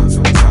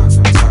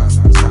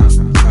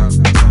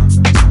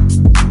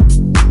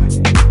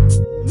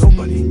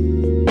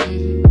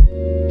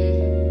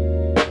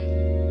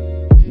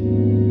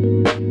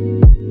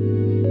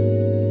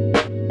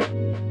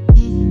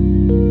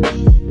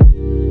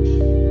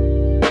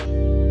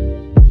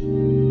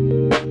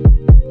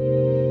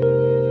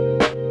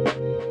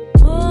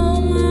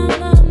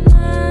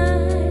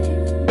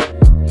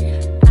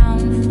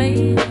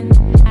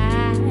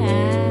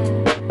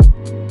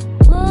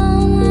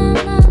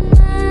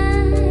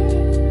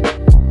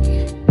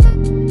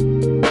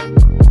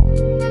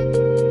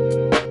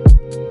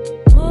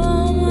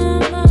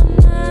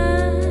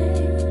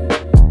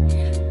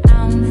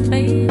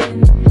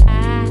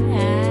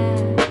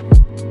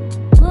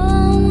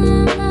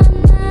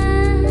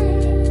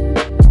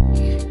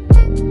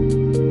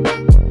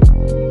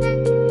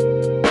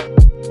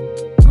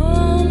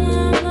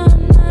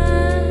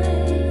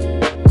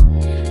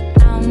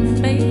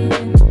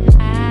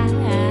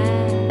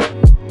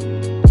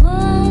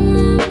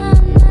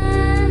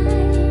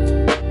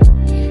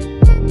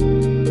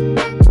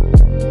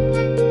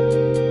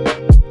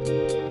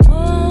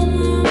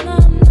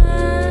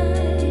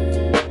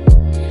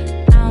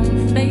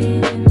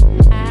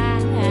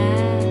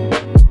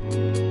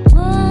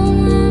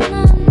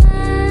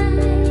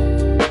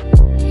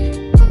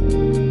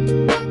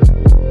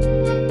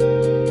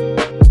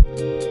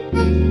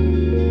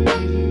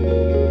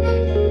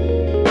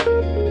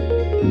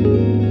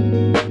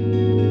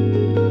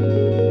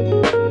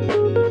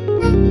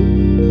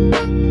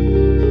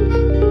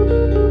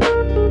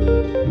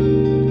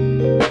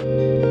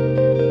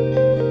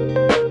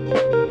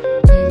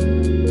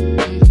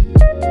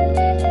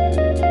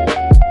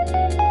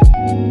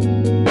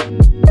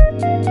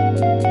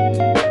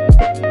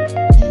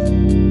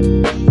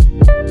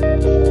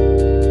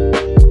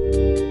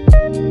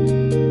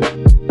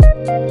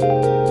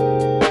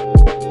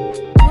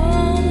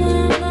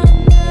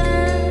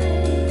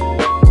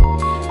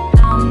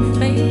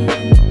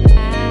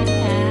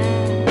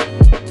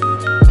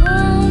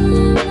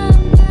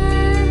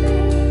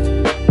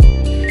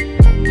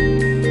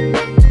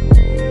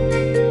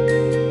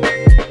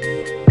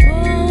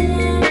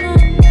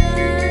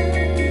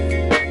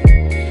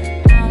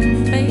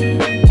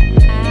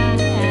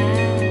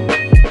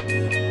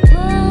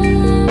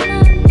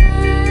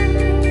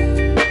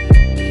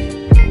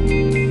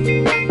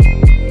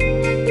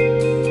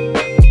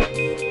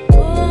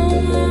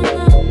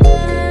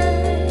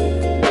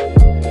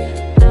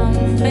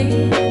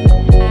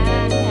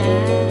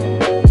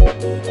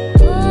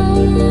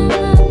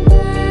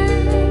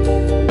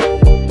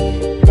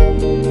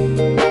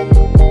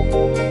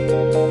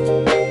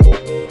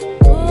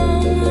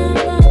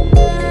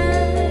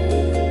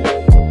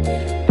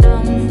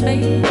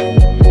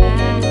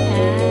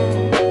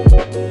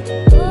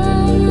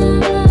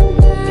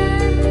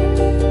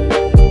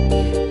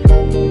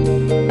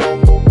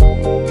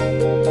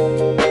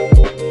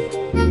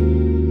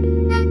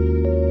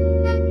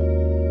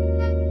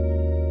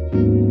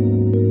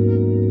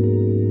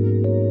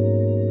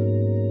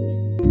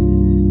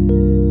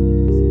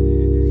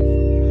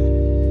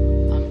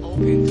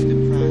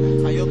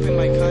 open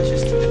my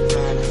conscious to the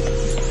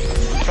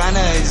prana. Prana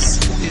is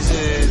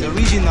the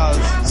original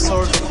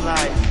source of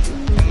life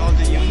in all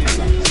the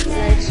universe.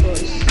 Life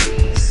source.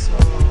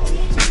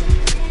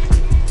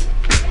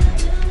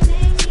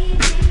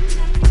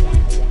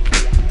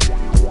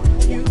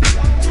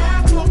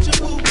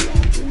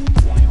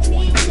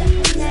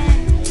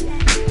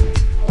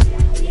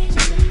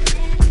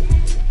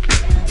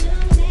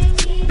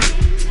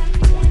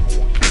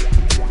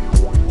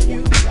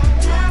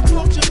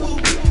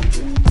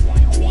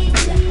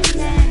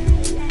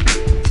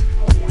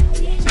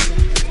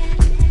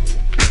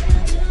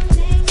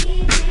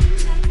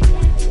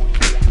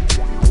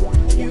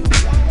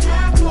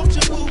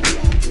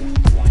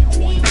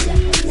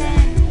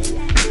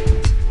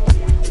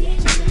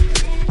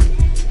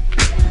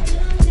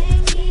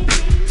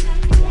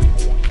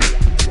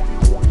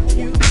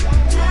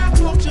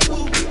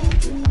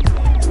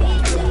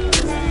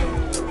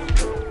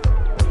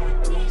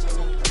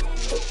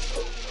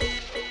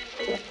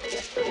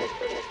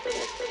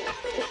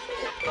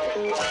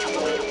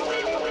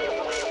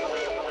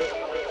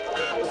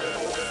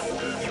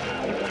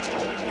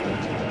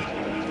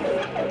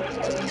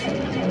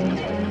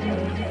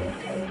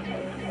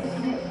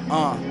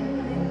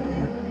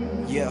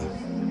 Yeah.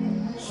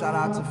 Shout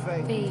out to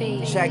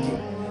Faye. Check it.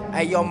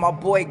 Hey yo, my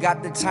boy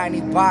got the tiny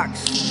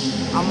box.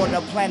 I'm on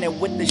the planet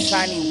with the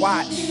shiny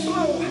watch.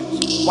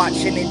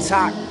 Watching it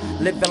talk,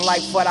 living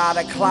life without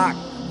a clock.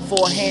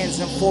 4 hands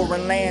in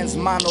foreign lands,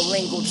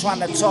 monolingual, trying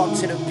to talk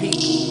to the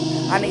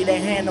people. I need a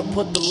hand to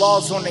put the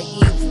laws on the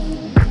evil.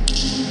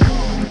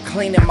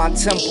 Cleaning my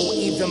temple,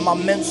 even my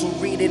mental,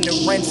 reading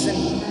and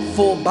rinsing.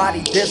 Full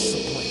body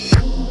discipline.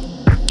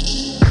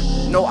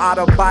 No out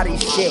of body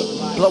shit,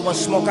 blowing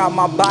smoke out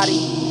my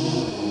body.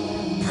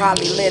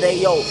 Probably lit,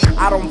 ayo.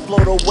 I don't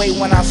float away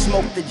when I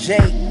smoke the J.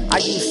 I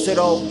used to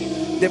though.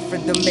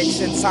 Different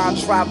dimension, time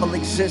travel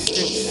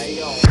existence.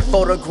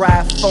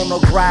 Photograph,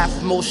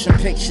 phonograph, motion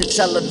picture,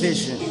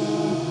 television.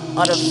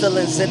 Other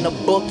feelings in the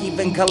book,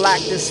 even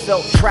Galactus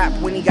felt trapped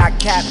when he got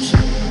captured.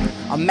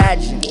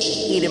 Imagine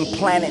eating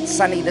planets,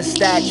 I need a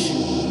statue.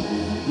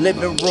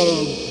 Living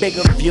room,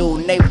 bigger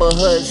view,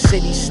 neighborhood,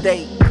 city,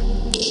 state.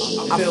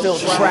 I feel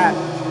trapped.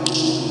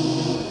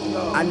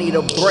 I need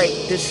a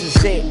break, this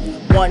is it.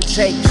 One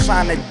take,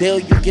 sign a deal,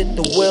 you get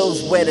the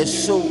wheels, wear the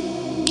suit.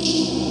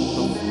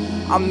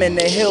 I'm in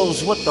the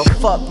hills, what the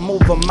fuck?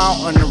 Move a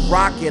mountain to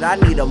rocket, I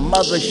need a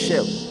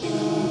mothership.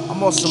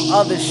 I'm on some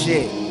other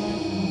shit.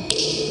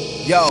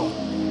 Yo,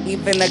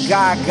 even a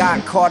guy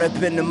got caught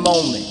up in the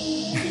moment.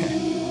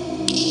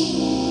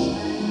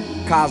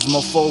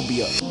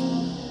 Cosmophobia.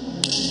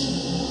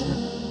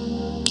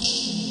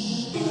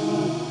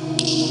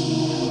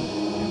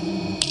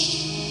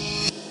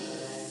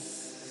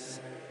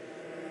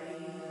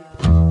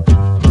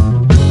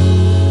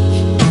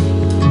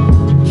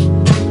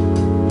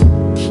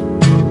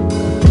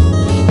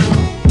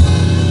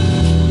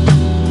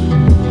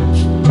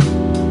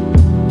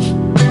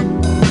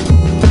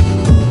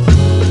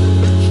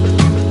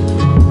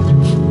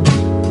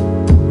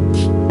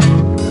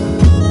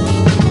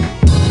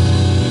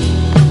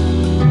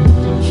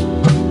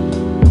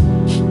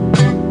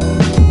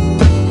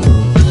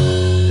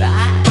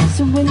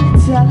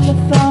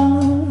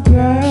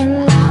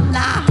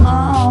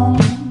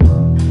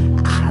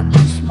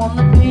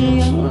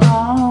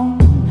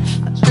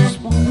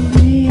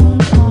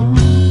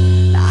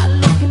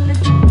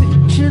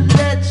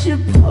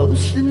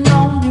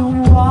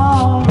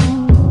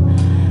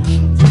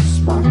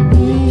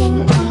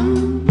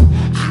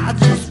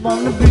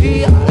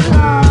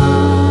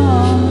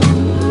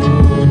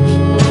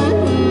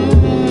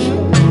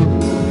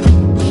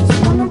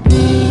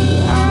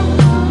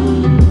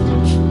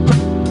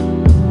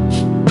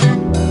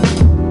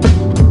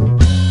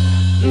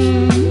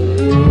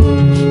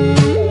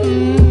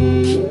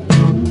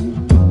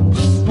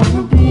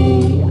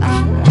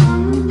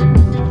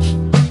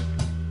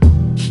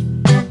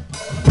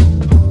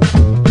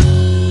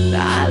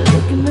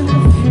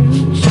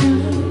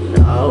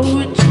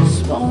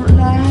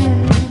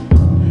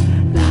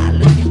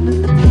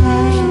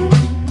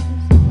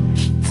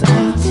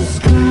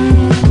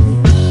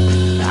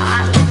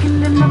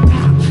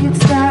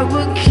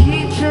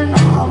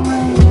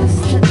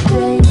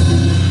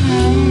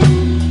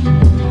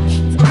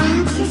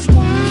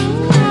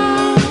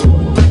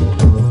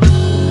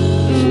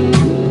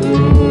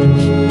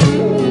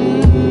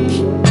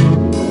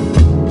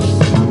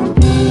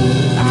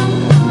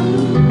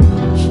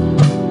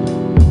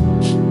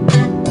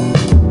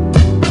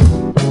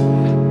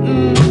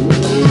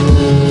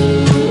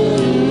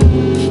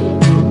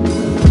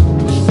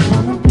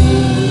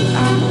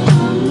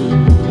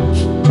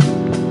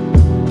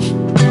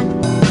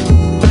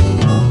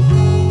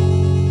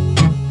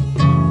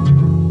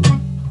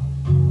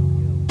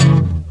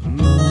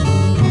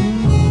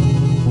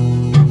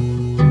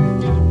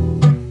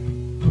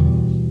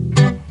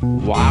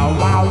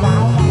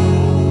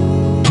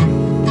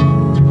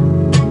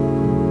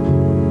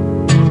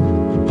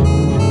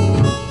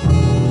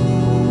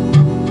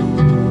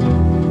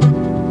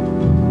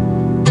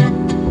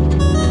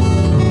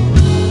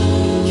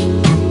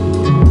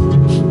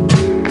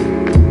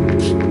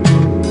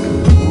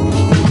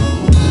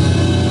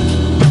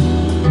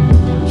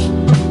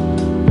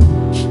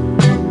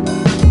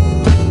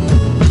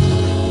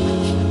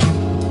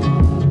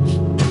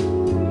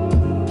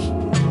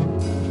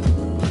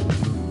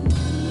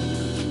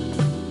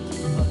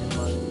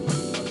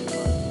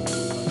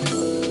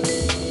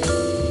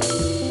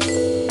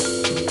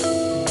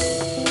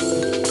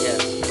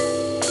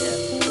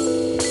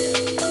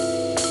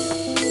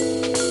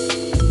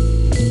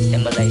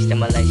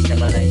 stimulate,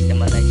 stimulate,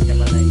 stimulate,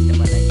 stimulate,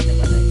 stimulate, stimulate,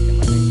 stimulate,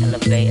 stimulate.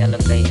 Elevate,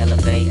 elevate,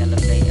 elevate,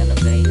 elevate,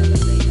 elevate,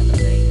 elevate,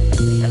 elevate,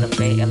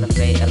 elevate,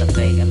 elevate, elevate,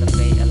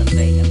 elevate,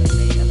 elevate,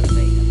 elevate,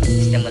 elevate.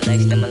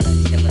 Stimulate, stimulate,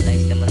 stimulate,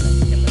 stimulate,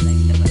 stimulate, stimulate,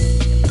 stimulate.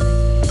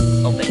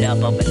 Open up,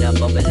 open up,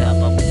 open up,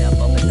 open up,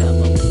 open up,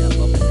 open up,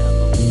 open up,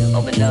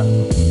 open up,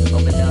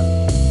 open up,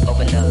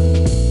 open up, open up,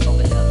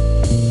 open up,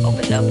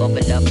 open up,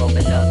 open up,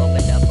 open up, open up,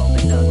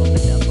 open up,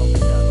 open up,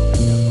 open up.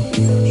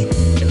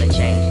 Feel the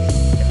changes,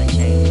 feel the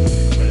changes.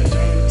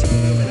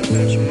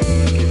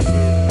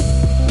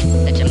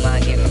 Let your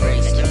mind get free,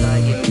 let your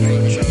mind get free,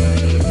 let your mind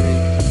get free.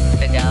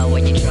 Figure out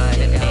what you're trying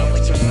to do,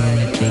 what you're trying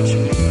to do.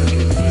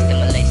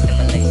 Stimulate,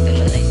 stimulate,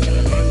 stimulate,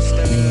 stimulate,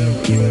 stimulate.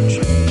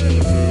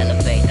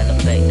 Elevate,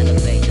 elevate,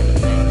 elevate,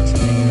 elevate.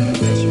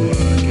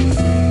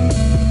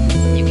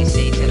 You can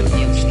see to the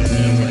future, you can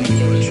see to the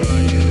future.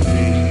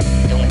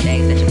 Doing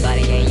things that your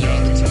body ain't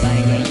used to, your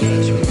body ain't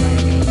used to, your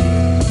body ain't used to.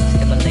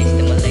 Stimulate,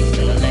 stimulate,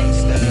 stimulate,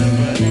 stimulate.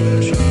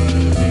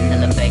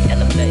 Elevate,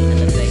 elevate,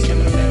 elevate,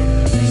 elevate.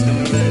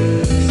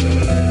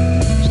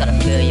 Try to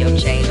feel your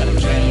change, try to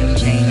feel your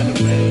change, try to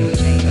feel your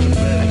change.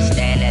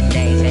 Understand that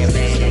things ain't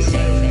bad, that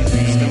things ain't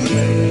bad,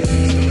 that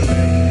things ain't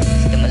bad.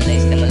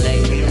 Stimulate,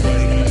 stimulate,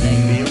 stimulate, stimulate.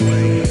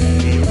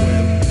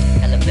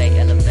 Elevate,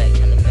 elevate,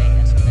 elevate,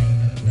 elevate.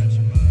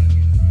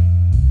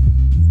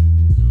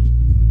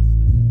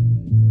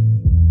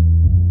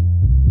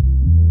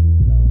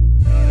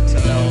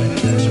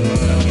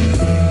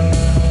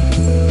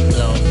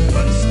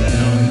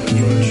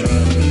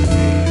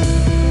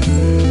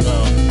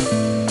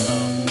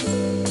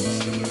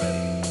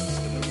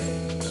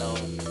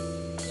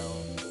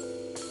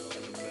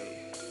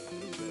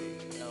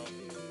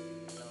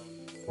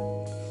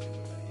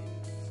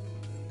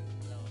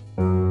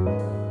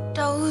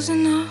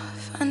 Dozing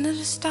off under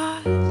the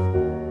stars,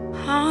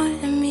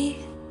 haunting me.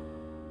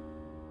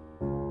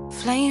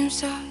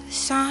 Flames of the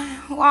sun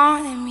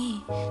wanting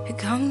me to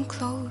come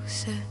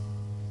closer.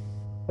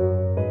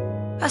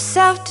 I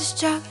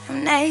self-destruct,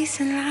 I'm next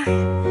in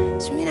line.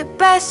 It's me the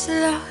best of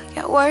luck,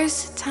 at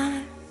worst of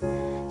time.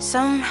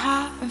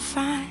 Somehow I'm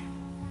fine,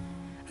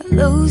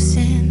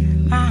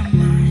 losing my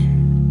mind.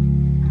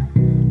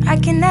 I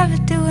can never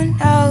do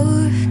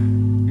enough.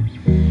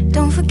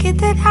 Don't forget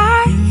that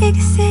I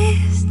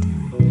exist.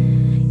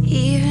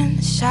 Even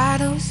the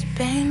shadows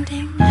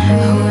bending. Who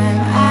am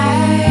I?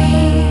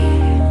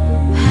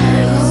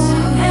 Who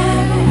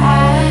am I?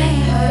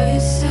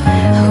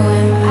 Who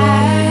am I?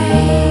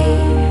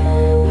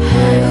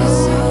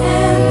 Who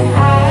am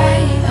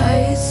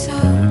I? So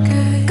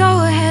good. Go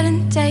ahead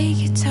and take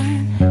your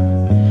turn.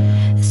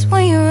 That's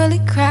when you really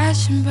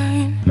crash and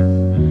burn.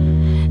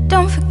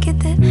 Don't forget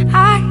that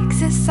I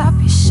exist. I'll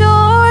be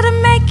sure to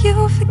make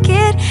you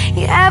forget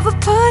you ever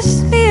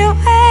pushed me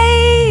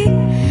away,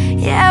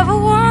 you ever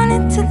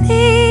wanted to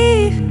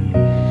leave.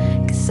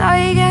 'Cause all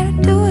you gotta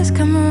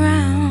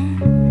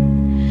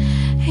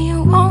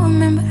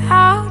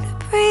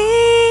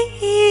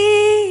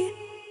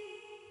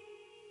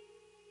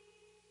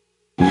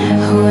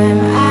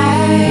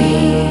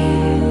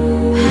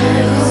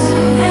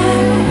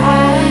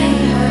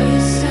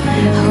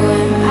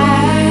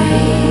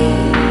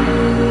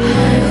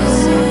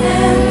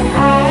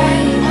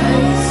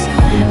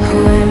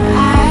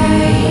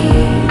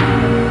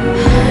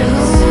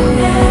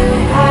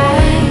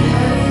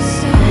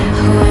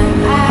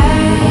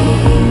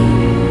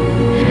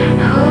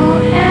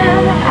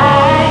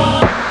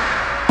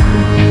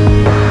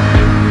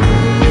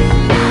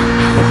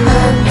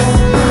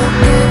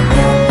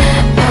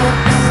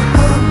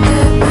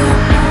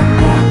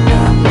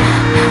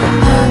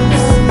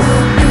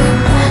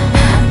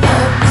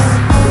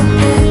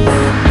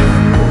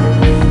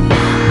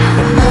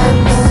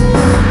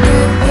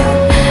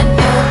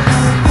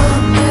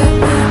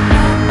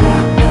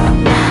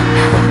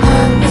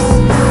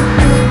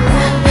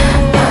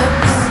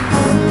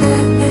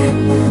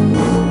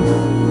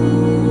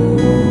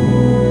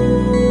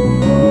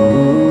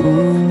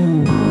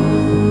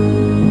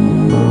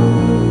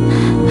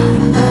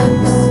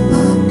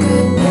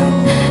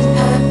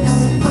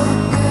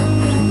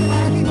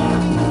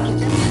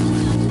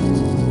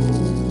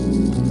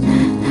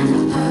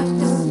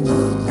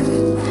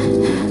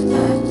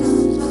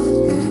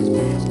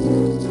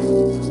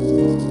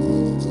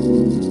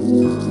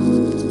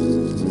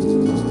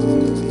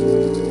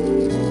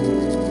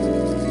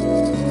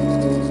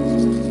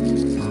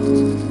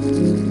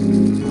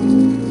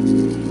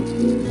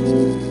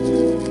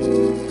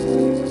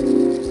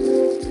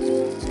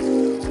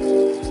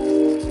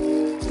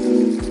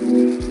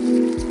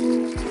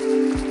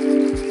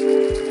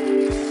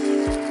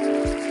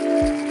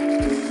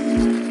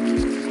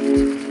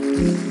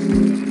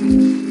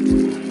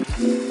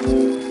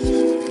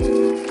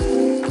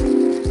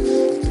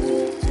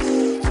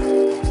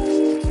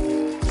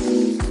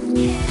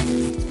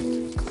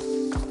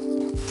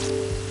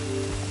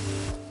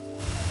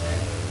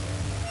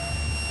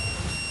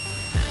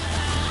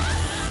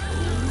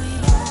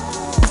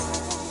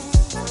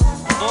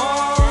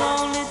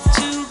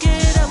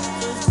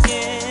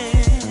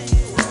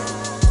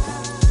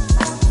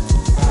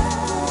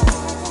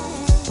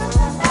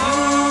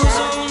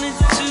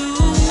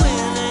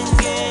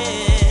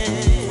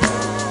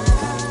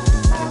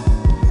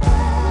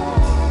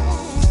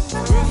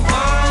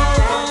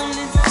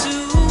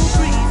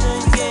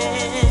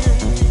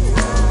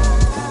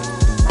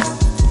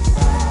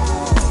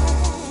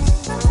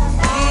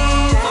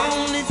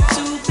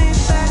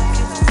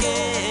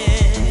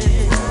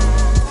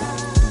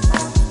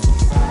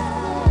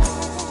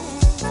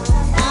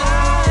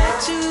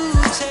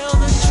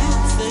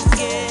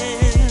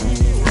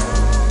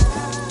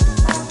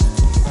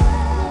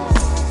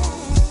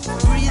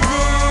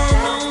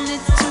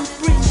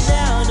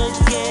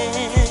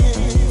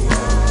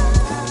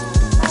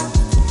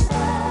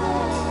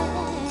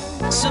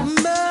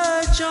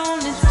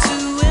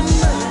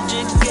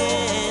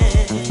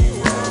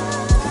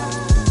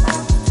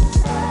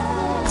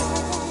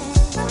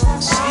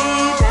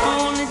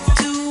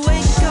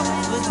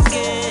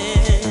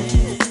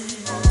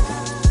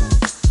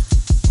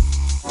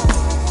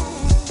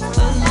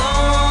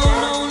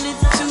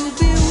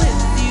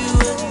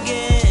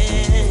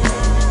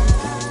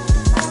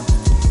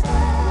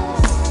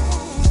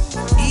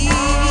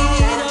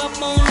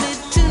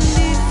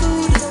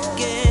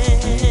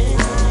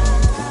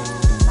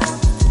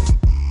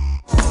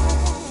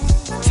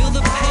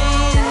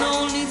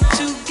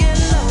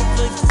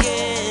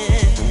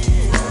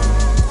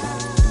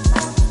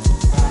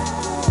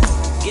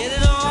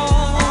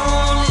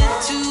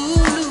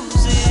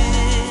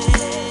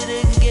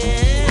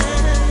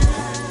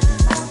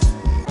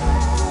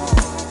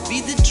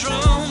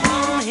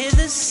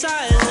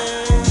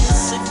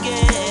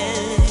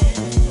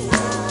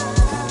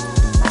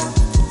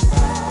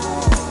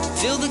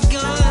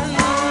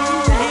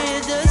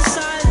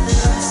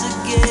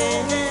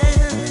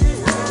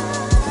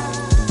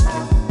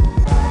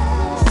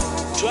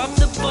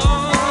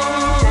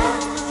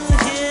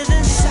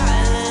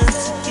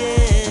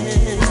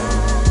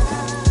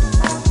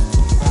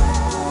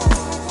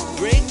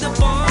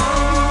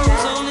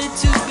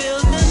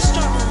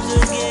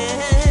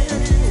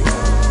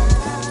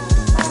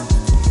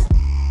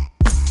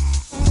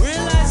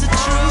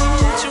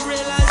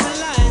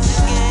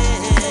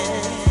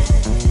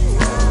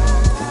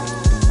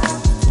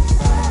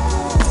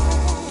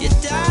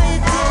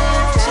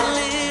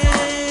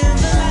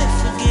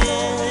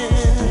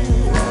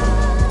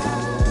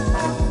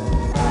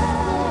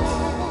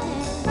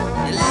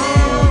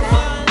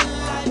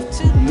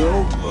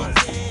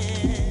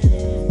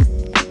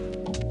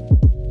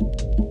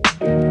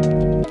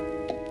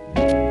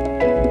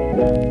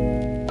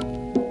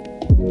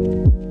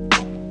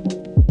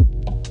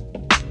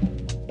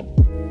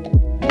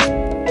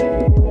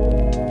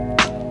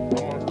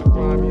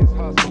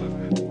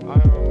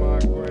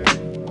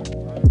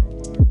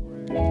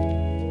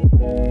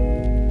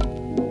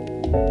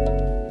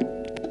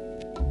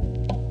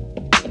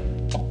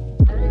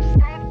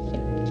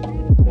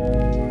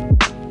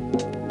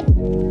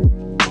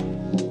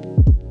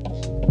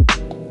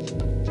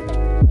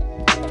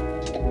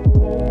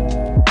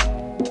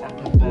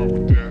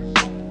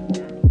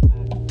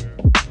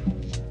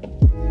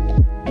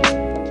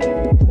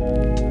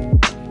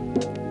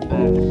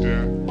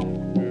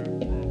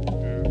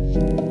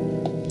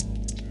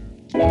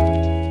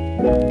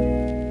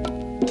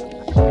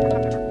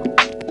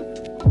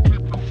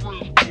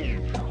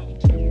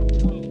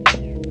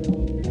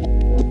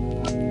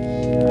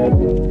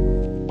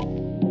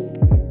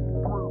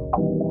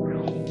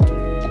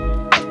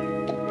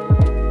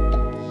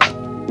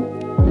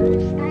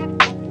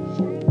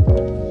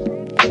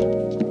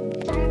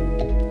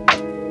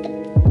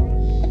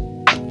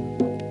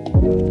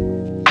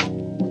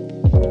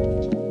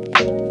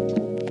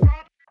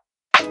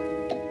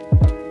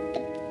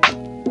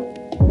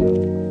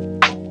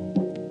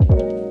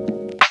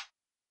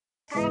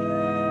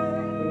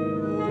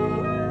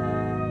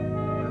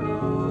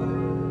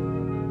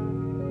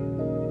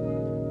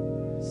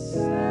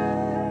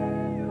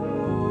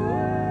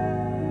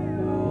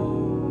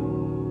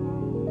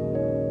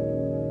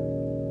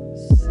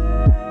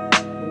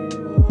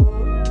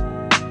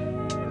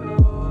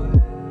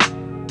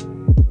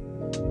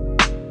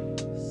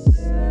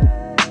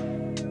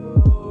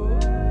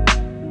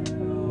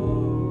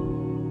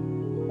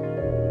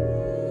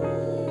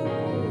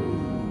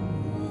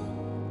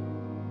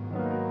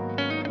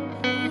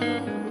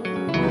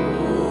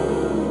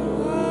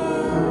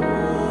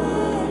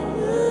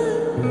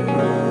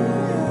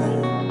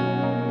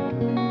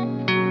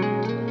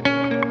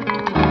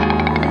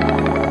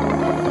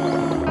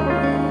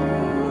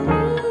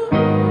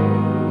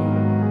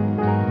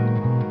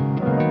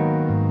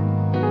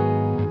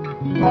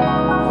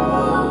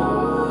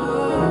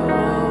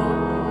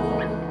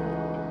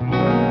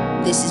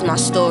my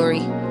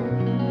story.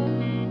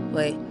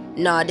 Wait.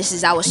 Nah, this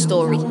is our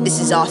story, this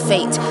is our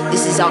fate,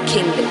 this is our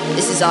kingdom,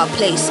 this is our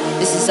place,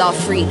 this is our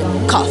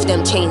freedom. Cut off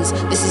them chains,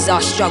 this is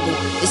our struggle,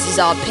 this is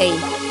our pain,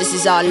 this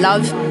is our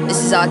love,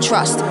 this is our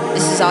trust,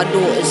 this is our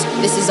daughters,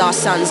 this is our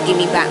sons. Give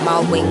me back my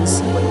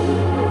wings.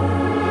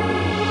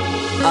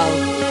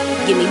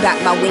 Oh, give me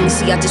back my wings,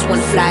 see I just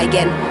wanna fly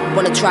again.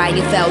 Wanna try,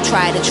 you fail,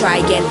 try to try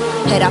again.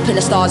 Head up in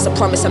the stars, I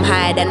promise I'm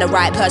higher than the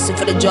right person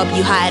for the job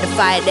you hired to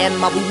fire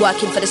them. Are we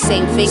working for the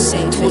same thing,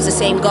 towards the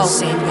same goal?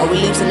 Are we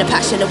losing the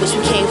passion of which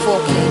we came for?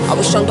 Are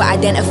we strong but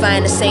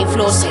identifying the same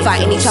flaws?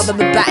 Fighting each other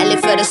but battling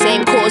for the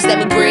same cause. Let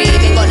me breathe,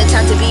 ain't got the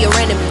time to be your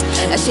enemy.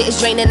 That shit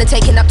is draining and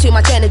taking up too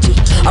much energy.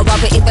 I'd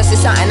rather invest in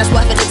something that's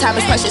worth it, the time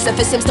is precious.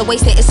 If it seems to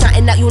waste it, it's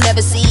something that you'll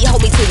never see.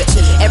 Hold me to it,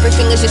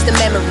 everything is just a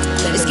memory.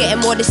 It's getting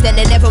more distant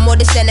and ever more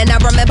distant. And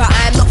I remember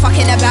I'm not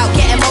fucking about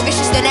getting more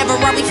vicious than ever.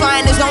 I'll be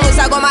fine as long as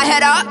I got my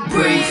head up.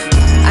 Breathe.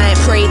 I ain't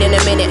prayed in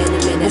a minute.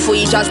 Before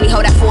you judge me,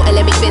 hold that thought and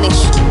let me finish.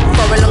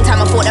 For a long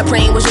time I thought that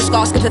praying was just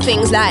asking for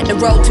things like the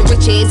road to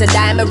riches and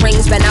diamond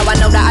rings. But now I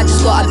know that I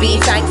just gotta be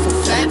thankful.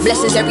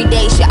 Blessings every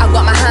day, shit, I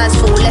got my hands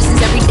full.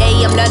 Lessons every day,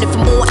 I'm learning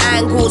from all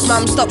angles.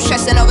 Mum, stop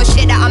stressing over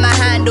shit that I'ma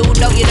handle.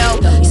 Don't you know?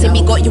 You see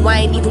me got you,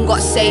 I ain't even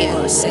gotta say it.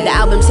 The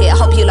album's here, I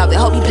hope you love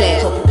it, hope you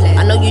play it.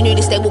 I know you knew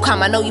this day will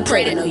come, I know you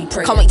prayed it.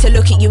 Can't wait to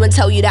look at you and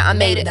tell you that I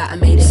made it.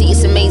 See,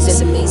 it's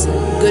amazing.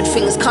 Good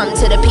things come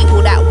to the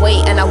people that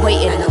wait, and I'm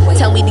waiting.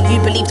 Tell me, do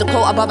you believe the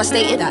quote above I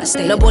stated?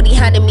 Nobody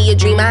handed me a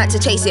dream, I had to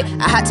chase it.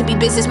 I had to be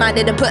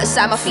business-minded and put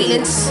aside my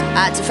feelings.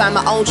 I had to find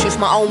my own truth,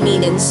 my own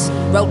meanings.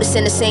 Wrote this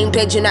in the same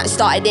bedroom that it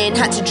started in.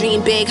 Had to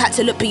dream big, had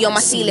to look beyond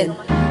my ceiling.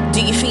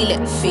 Do you feel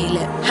it? Feel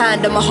it.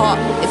 Hand on my heart,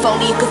 if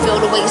only you could feel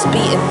the way it's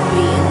beating.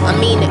 I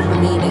mean it.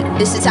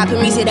 This is the type of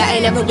music that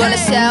ain't never gonna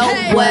sell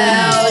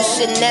well.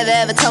 Should've never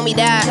ever told me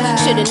that.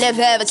 Should've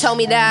never ever told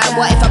me that.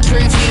 What if I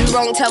prove you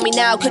wrong? Tell me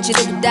now, could you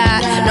live with that?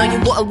 No, you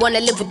wouldn't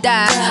wanna live with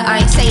that. I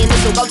ain't saying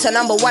this will go to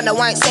number one, no,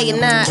 I ain't saying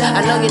that.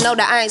 I know you know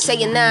that I ain't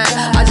saying that.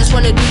 I just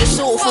wanna do this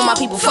all for my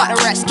people, fuck the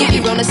rest. Give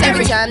you realness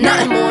every time,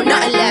 nothing more,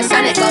 nothing less.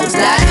 And it goes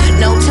like,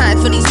 no time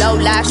for these low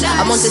lives.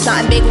 I'm onto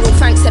something big, all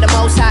thanks to the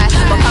most high.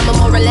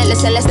 Becoming more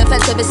relentless and less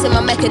defensive, it's in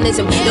my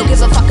mechanism. Don't give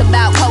a fuck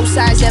about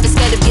cosigns, never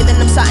scared of giving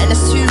them something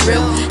that's too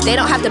real. They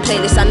don't have to play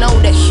this, I know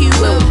that you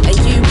will, and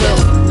you will.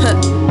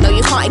 No,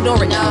 you can't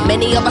ignore it.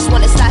 Many of us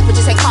want this life, but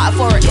just ain't caught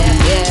for it.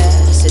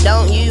 Yeah. So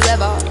don't you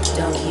ever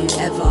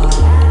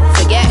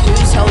forget who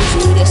told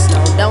you this.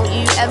 No, don't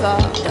you ever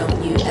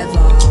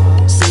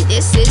see,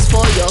 this is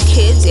for your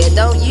kids. Yeah,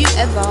 don't you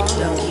ever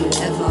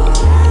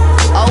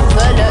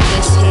overlook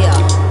this here.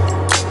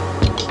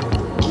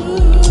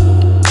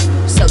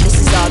 So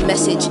this is our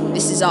message,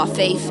 this is our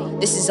faith,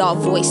 this is our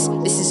voice,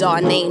 this is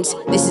our names,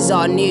 this is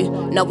our new.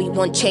 No, we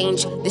want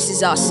change. This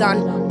is our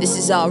sun, this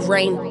is our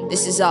rain,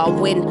 this is our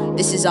win,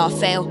 this is our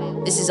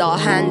fail, this is our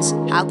hands.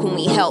 How can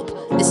we help?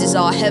 This is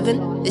our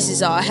heaven, this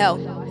is our hell,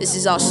 this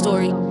is our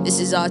story, this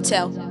is our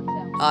tell,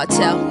 our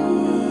tell.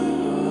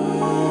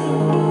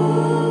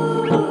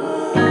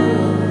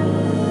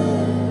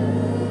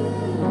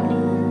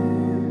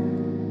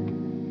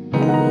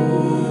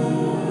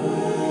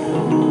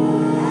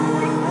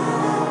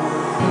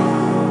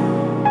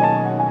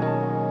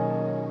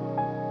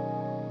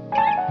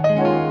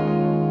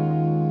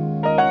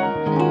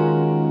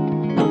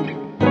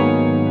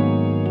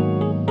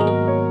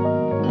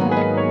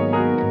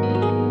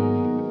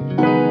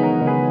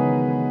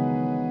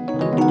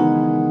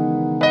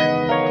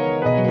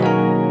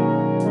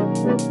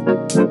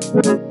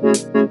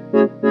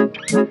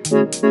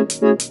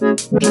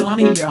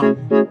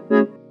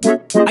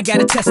 I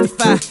gotta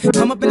testify.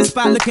 Come up in the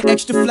spot looking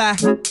extra fly.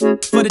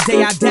 For the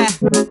day I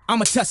die,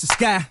 I'ma touch the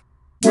sky.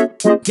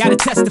 Gotta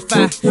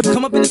testify.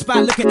 Come up in the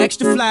spot looking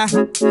extra fly.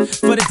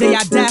 For the day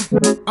I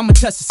die, I'ma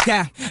touch the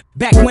sky.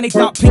 Back when they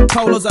thought pink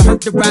polos I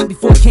hurt the rock.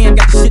 Before Cam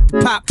got the shit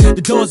to pop,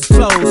 the doors are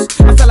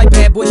closed. I felt like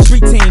bad boy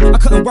street team, I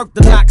couldn't work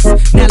the locks.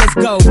 Now let's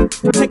go,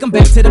 take them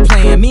back to the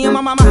plan. Me and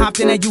my mama hopped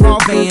in that U-Haul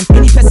van.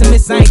 Any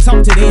pessimists, I ain't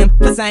talk to them.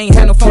 Plus I ain't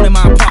had no phone in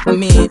my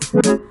apartment.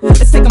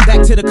 Let's take them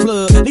back to the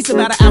club. At least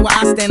about an hour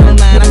I stand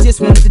online. I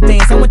just wanted to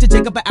dance. I went to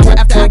Jacob an hour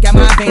after I got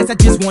my advance. I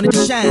just wanted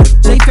to shine.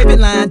 Jay favorite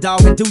line,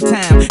 dog, in due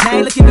time. Now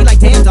ain't look at me like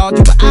damn dog,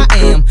 you but I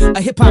am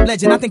a hip-hop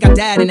legend. I think I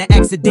died in an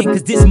accident,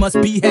 cause this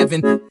must be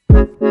heaven.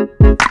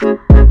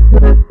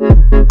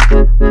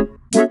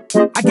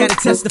 I gotta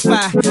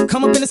testify.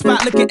 Come up in the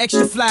spot looking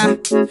extra fly.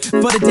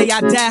 For the day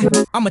I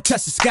die, I'ma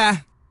touch the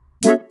sky.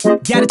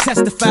 Gotta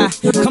testify.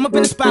 Come up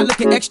in the spot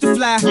looking extra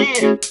fly.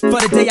 For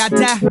the day I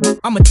die,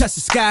 I'ma touch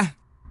the sky.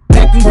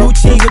 Back in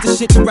Gucci with the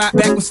shit to rock.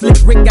 Back when Slick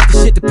Rick got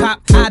the shit to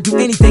pop. I'd do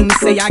anything to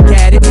say I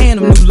got it. And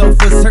them new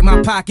loafers hurt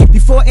my pocket.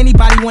 Before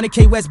anybody wanted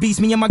K-West beats,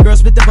 me and my girl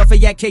split the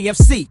buffet at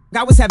KFC.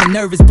 I was having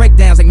nervous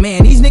breakdowns like,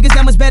 man, these niggas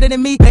that much better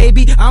than me.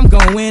 Baby, I'm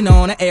going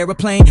on an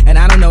aeroplane, and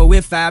I don't know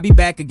if I'll be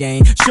back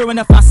again. Sure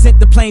enough, I sent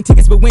the plane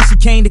tickets, but when she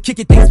came to kick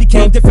it, things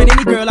became different.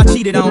 Any girl I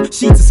cheated on,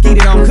 sheets are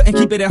skeeted on. Couldn't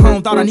keep it at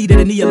home, thought I needed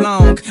a knee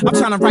along. I'm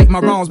trying to right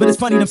my wrongs, but it's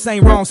funny them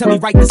same wrongs help me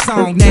write this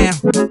song now.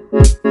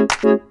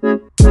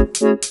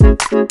 I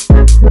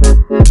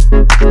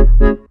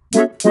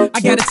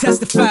gotta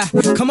testify.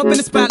 Come up in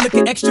the spot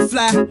looking extra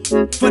fly.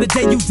 For the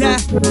day you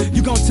die,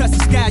 you gon' touch the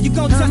sky. You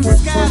gon' touch the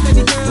sky,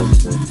 baby girl.